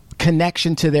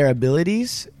connection to their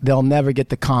abilities, they'll never get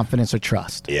the confidence or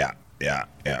trust. Yeah.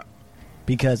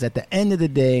 Because at the end of the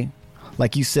day,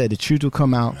 like you said, the truth will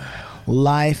come out.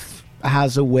 Life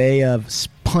has a way of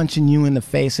punching you in the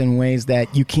face in ways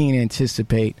that you can't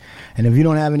anticipate. And if you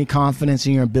don't have any confidence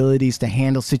in your abilities to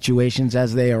handle situations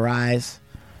as they arise,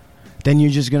 then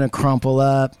you're just going to crumple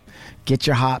up, get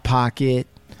your Hot Pocket,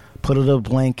 put a little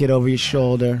blanket over your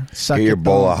shoulder, suck get your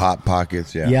bowl of Hot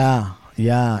Pockets,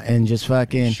 Yeah, and just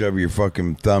fucking shove your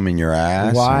fucking thumb in your ass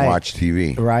and watch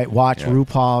TV. Right, watch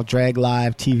RuPaul, Drag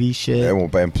Live, TV shit.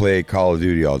 And play Call of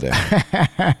Duty all day.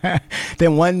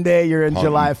 Then one day you're in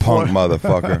July 4th. Punk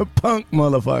motherfucker. Punk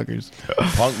motherfuckers.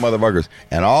 Punk motherfuckers.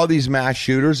 And all these mass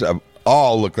shooters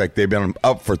all look like they've been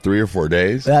up for 3 or 4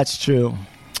 days. That's true.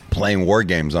 Playing war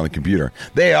games on the computer.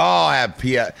 They all have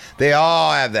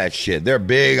that shit. They're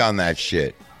big on that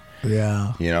shit.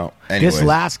 Yeah. Anyways, this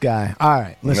last guy. All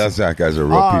right. Listen. That guy's a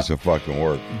real piece of fucking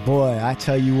work. Boy, I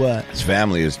tell you what. His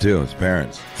family is too. His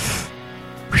parents.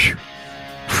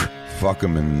 Fuck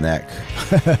him in the neck.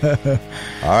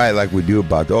 All right, like we do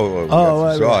about all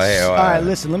right,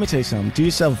 listen, let me tell you something. Do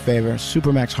yourself a favor.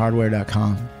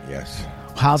 Supermaxhardware.com. Yes.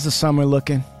 How's the summer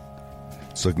looking?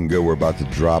 It's looking good. We're about to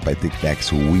drop, I think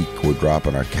next week, we're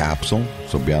dropping our capsule.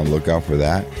 So be on the lookout for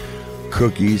that.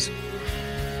 Cookies.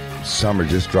 Summer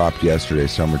just dropped yesterday,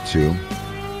 Summer 2,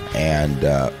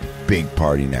 and big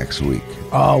party next week.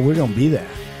 Oh, we're going to be there.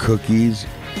 Cookies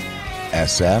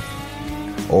SF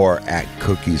or at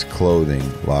Cookies Clothing,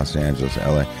 Los Angeles,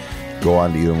 LA. Go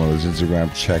on to either one of those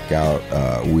Instagram. Check out,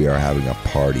 we are having a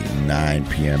party 9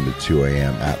 p.m. to 2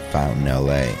 a.m. at Fountain,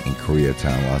 LA in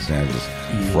Koreatown, Los Angeles,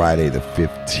 Friday the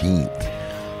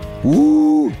 15th.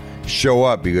 Woo! Show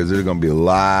up because there's going to be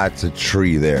lots of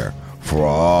tree there for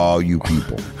all you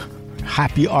people.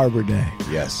 Happy Arbor Day.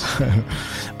 Yes.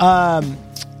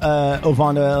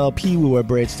 Ovando LLP, we wear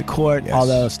braids to court. Yes.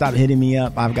 Although, stop hitting me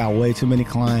up. I've got way too many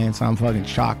clients. I'm fucking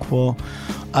chock full.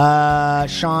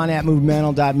 Sean at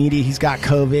movemental.media. He's got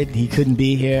COVID. He couldn't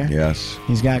be here. Yes.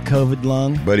 He's got COVID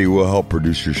lung. But he will help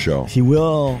produce your show. He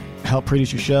will help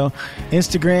produce your show.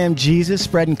 Instagram Jesus,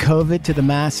 spreading COVID to the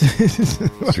masses.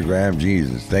 Instagram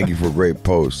Jesus. Thank you for a great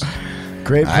post.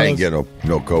 Great post. I didn't get no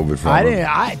COVID from I him.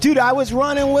 didn't. Dude, I was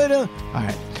running with him. All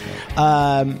right.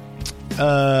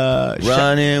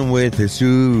 Running with Jesus.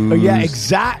 Oh, yeah,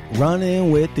 exact. Running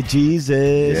with the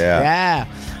Jesus. Yeah.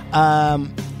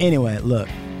 Anyway, look.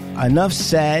 Enough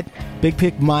said. Big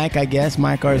Pick Mike, I guess.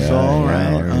 Mike Arzol,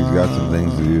 right? He's got some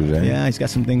things to do today. Yeah, he's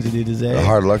got some things to do today. The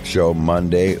Hard Luck Show,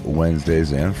 Monday,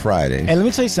 Wednesdays, and Fridays. And let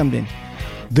me tell you something.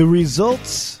 The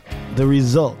results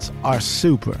are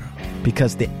super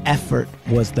because the effort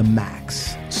was the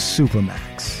max. Super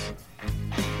max.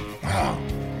 Wow.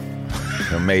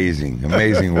 Amazing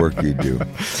work you do.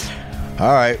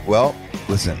 All right, well,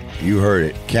 listen, you heard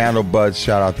it. Candle Buds,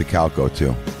 shout out to Calco,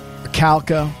 too.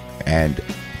 Calco. And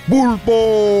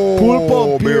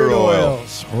Pulpo beard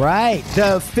oils. Right.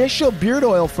 The official beard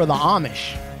oil for the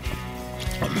Amish.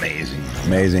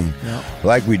 Amazing. Yep.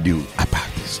 Like we do about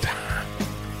this time.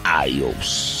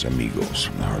 Adios, amigos,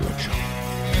 from the Hard Luck Show.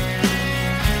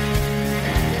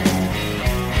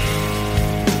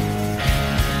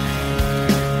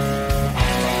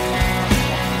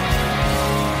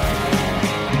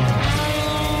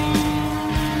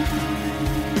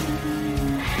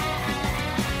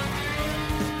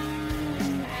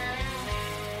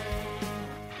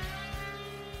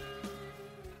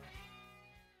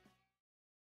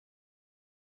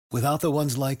 Without the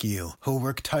ones like you, who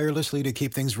work tirelessly to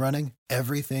keep things running,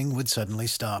 everything would suddenly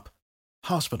stop.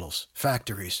 Hospitals,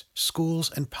 factories,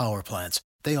 schools, and power plants,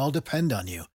 they all depend on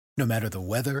you. No matter the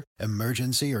weather,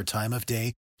 emergency, or time of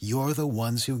day, you're the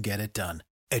ones who get it done.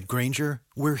 At Grainger,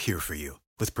 we're here for you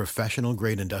with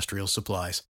professional-grade industrial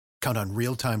supplies. Count on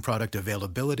real-time product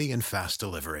availability and fast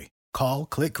delivery. Call,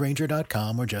 click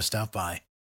Grainger.com, or just stop by.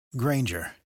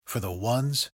 Grainger, for the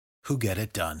ones who get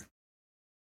it done.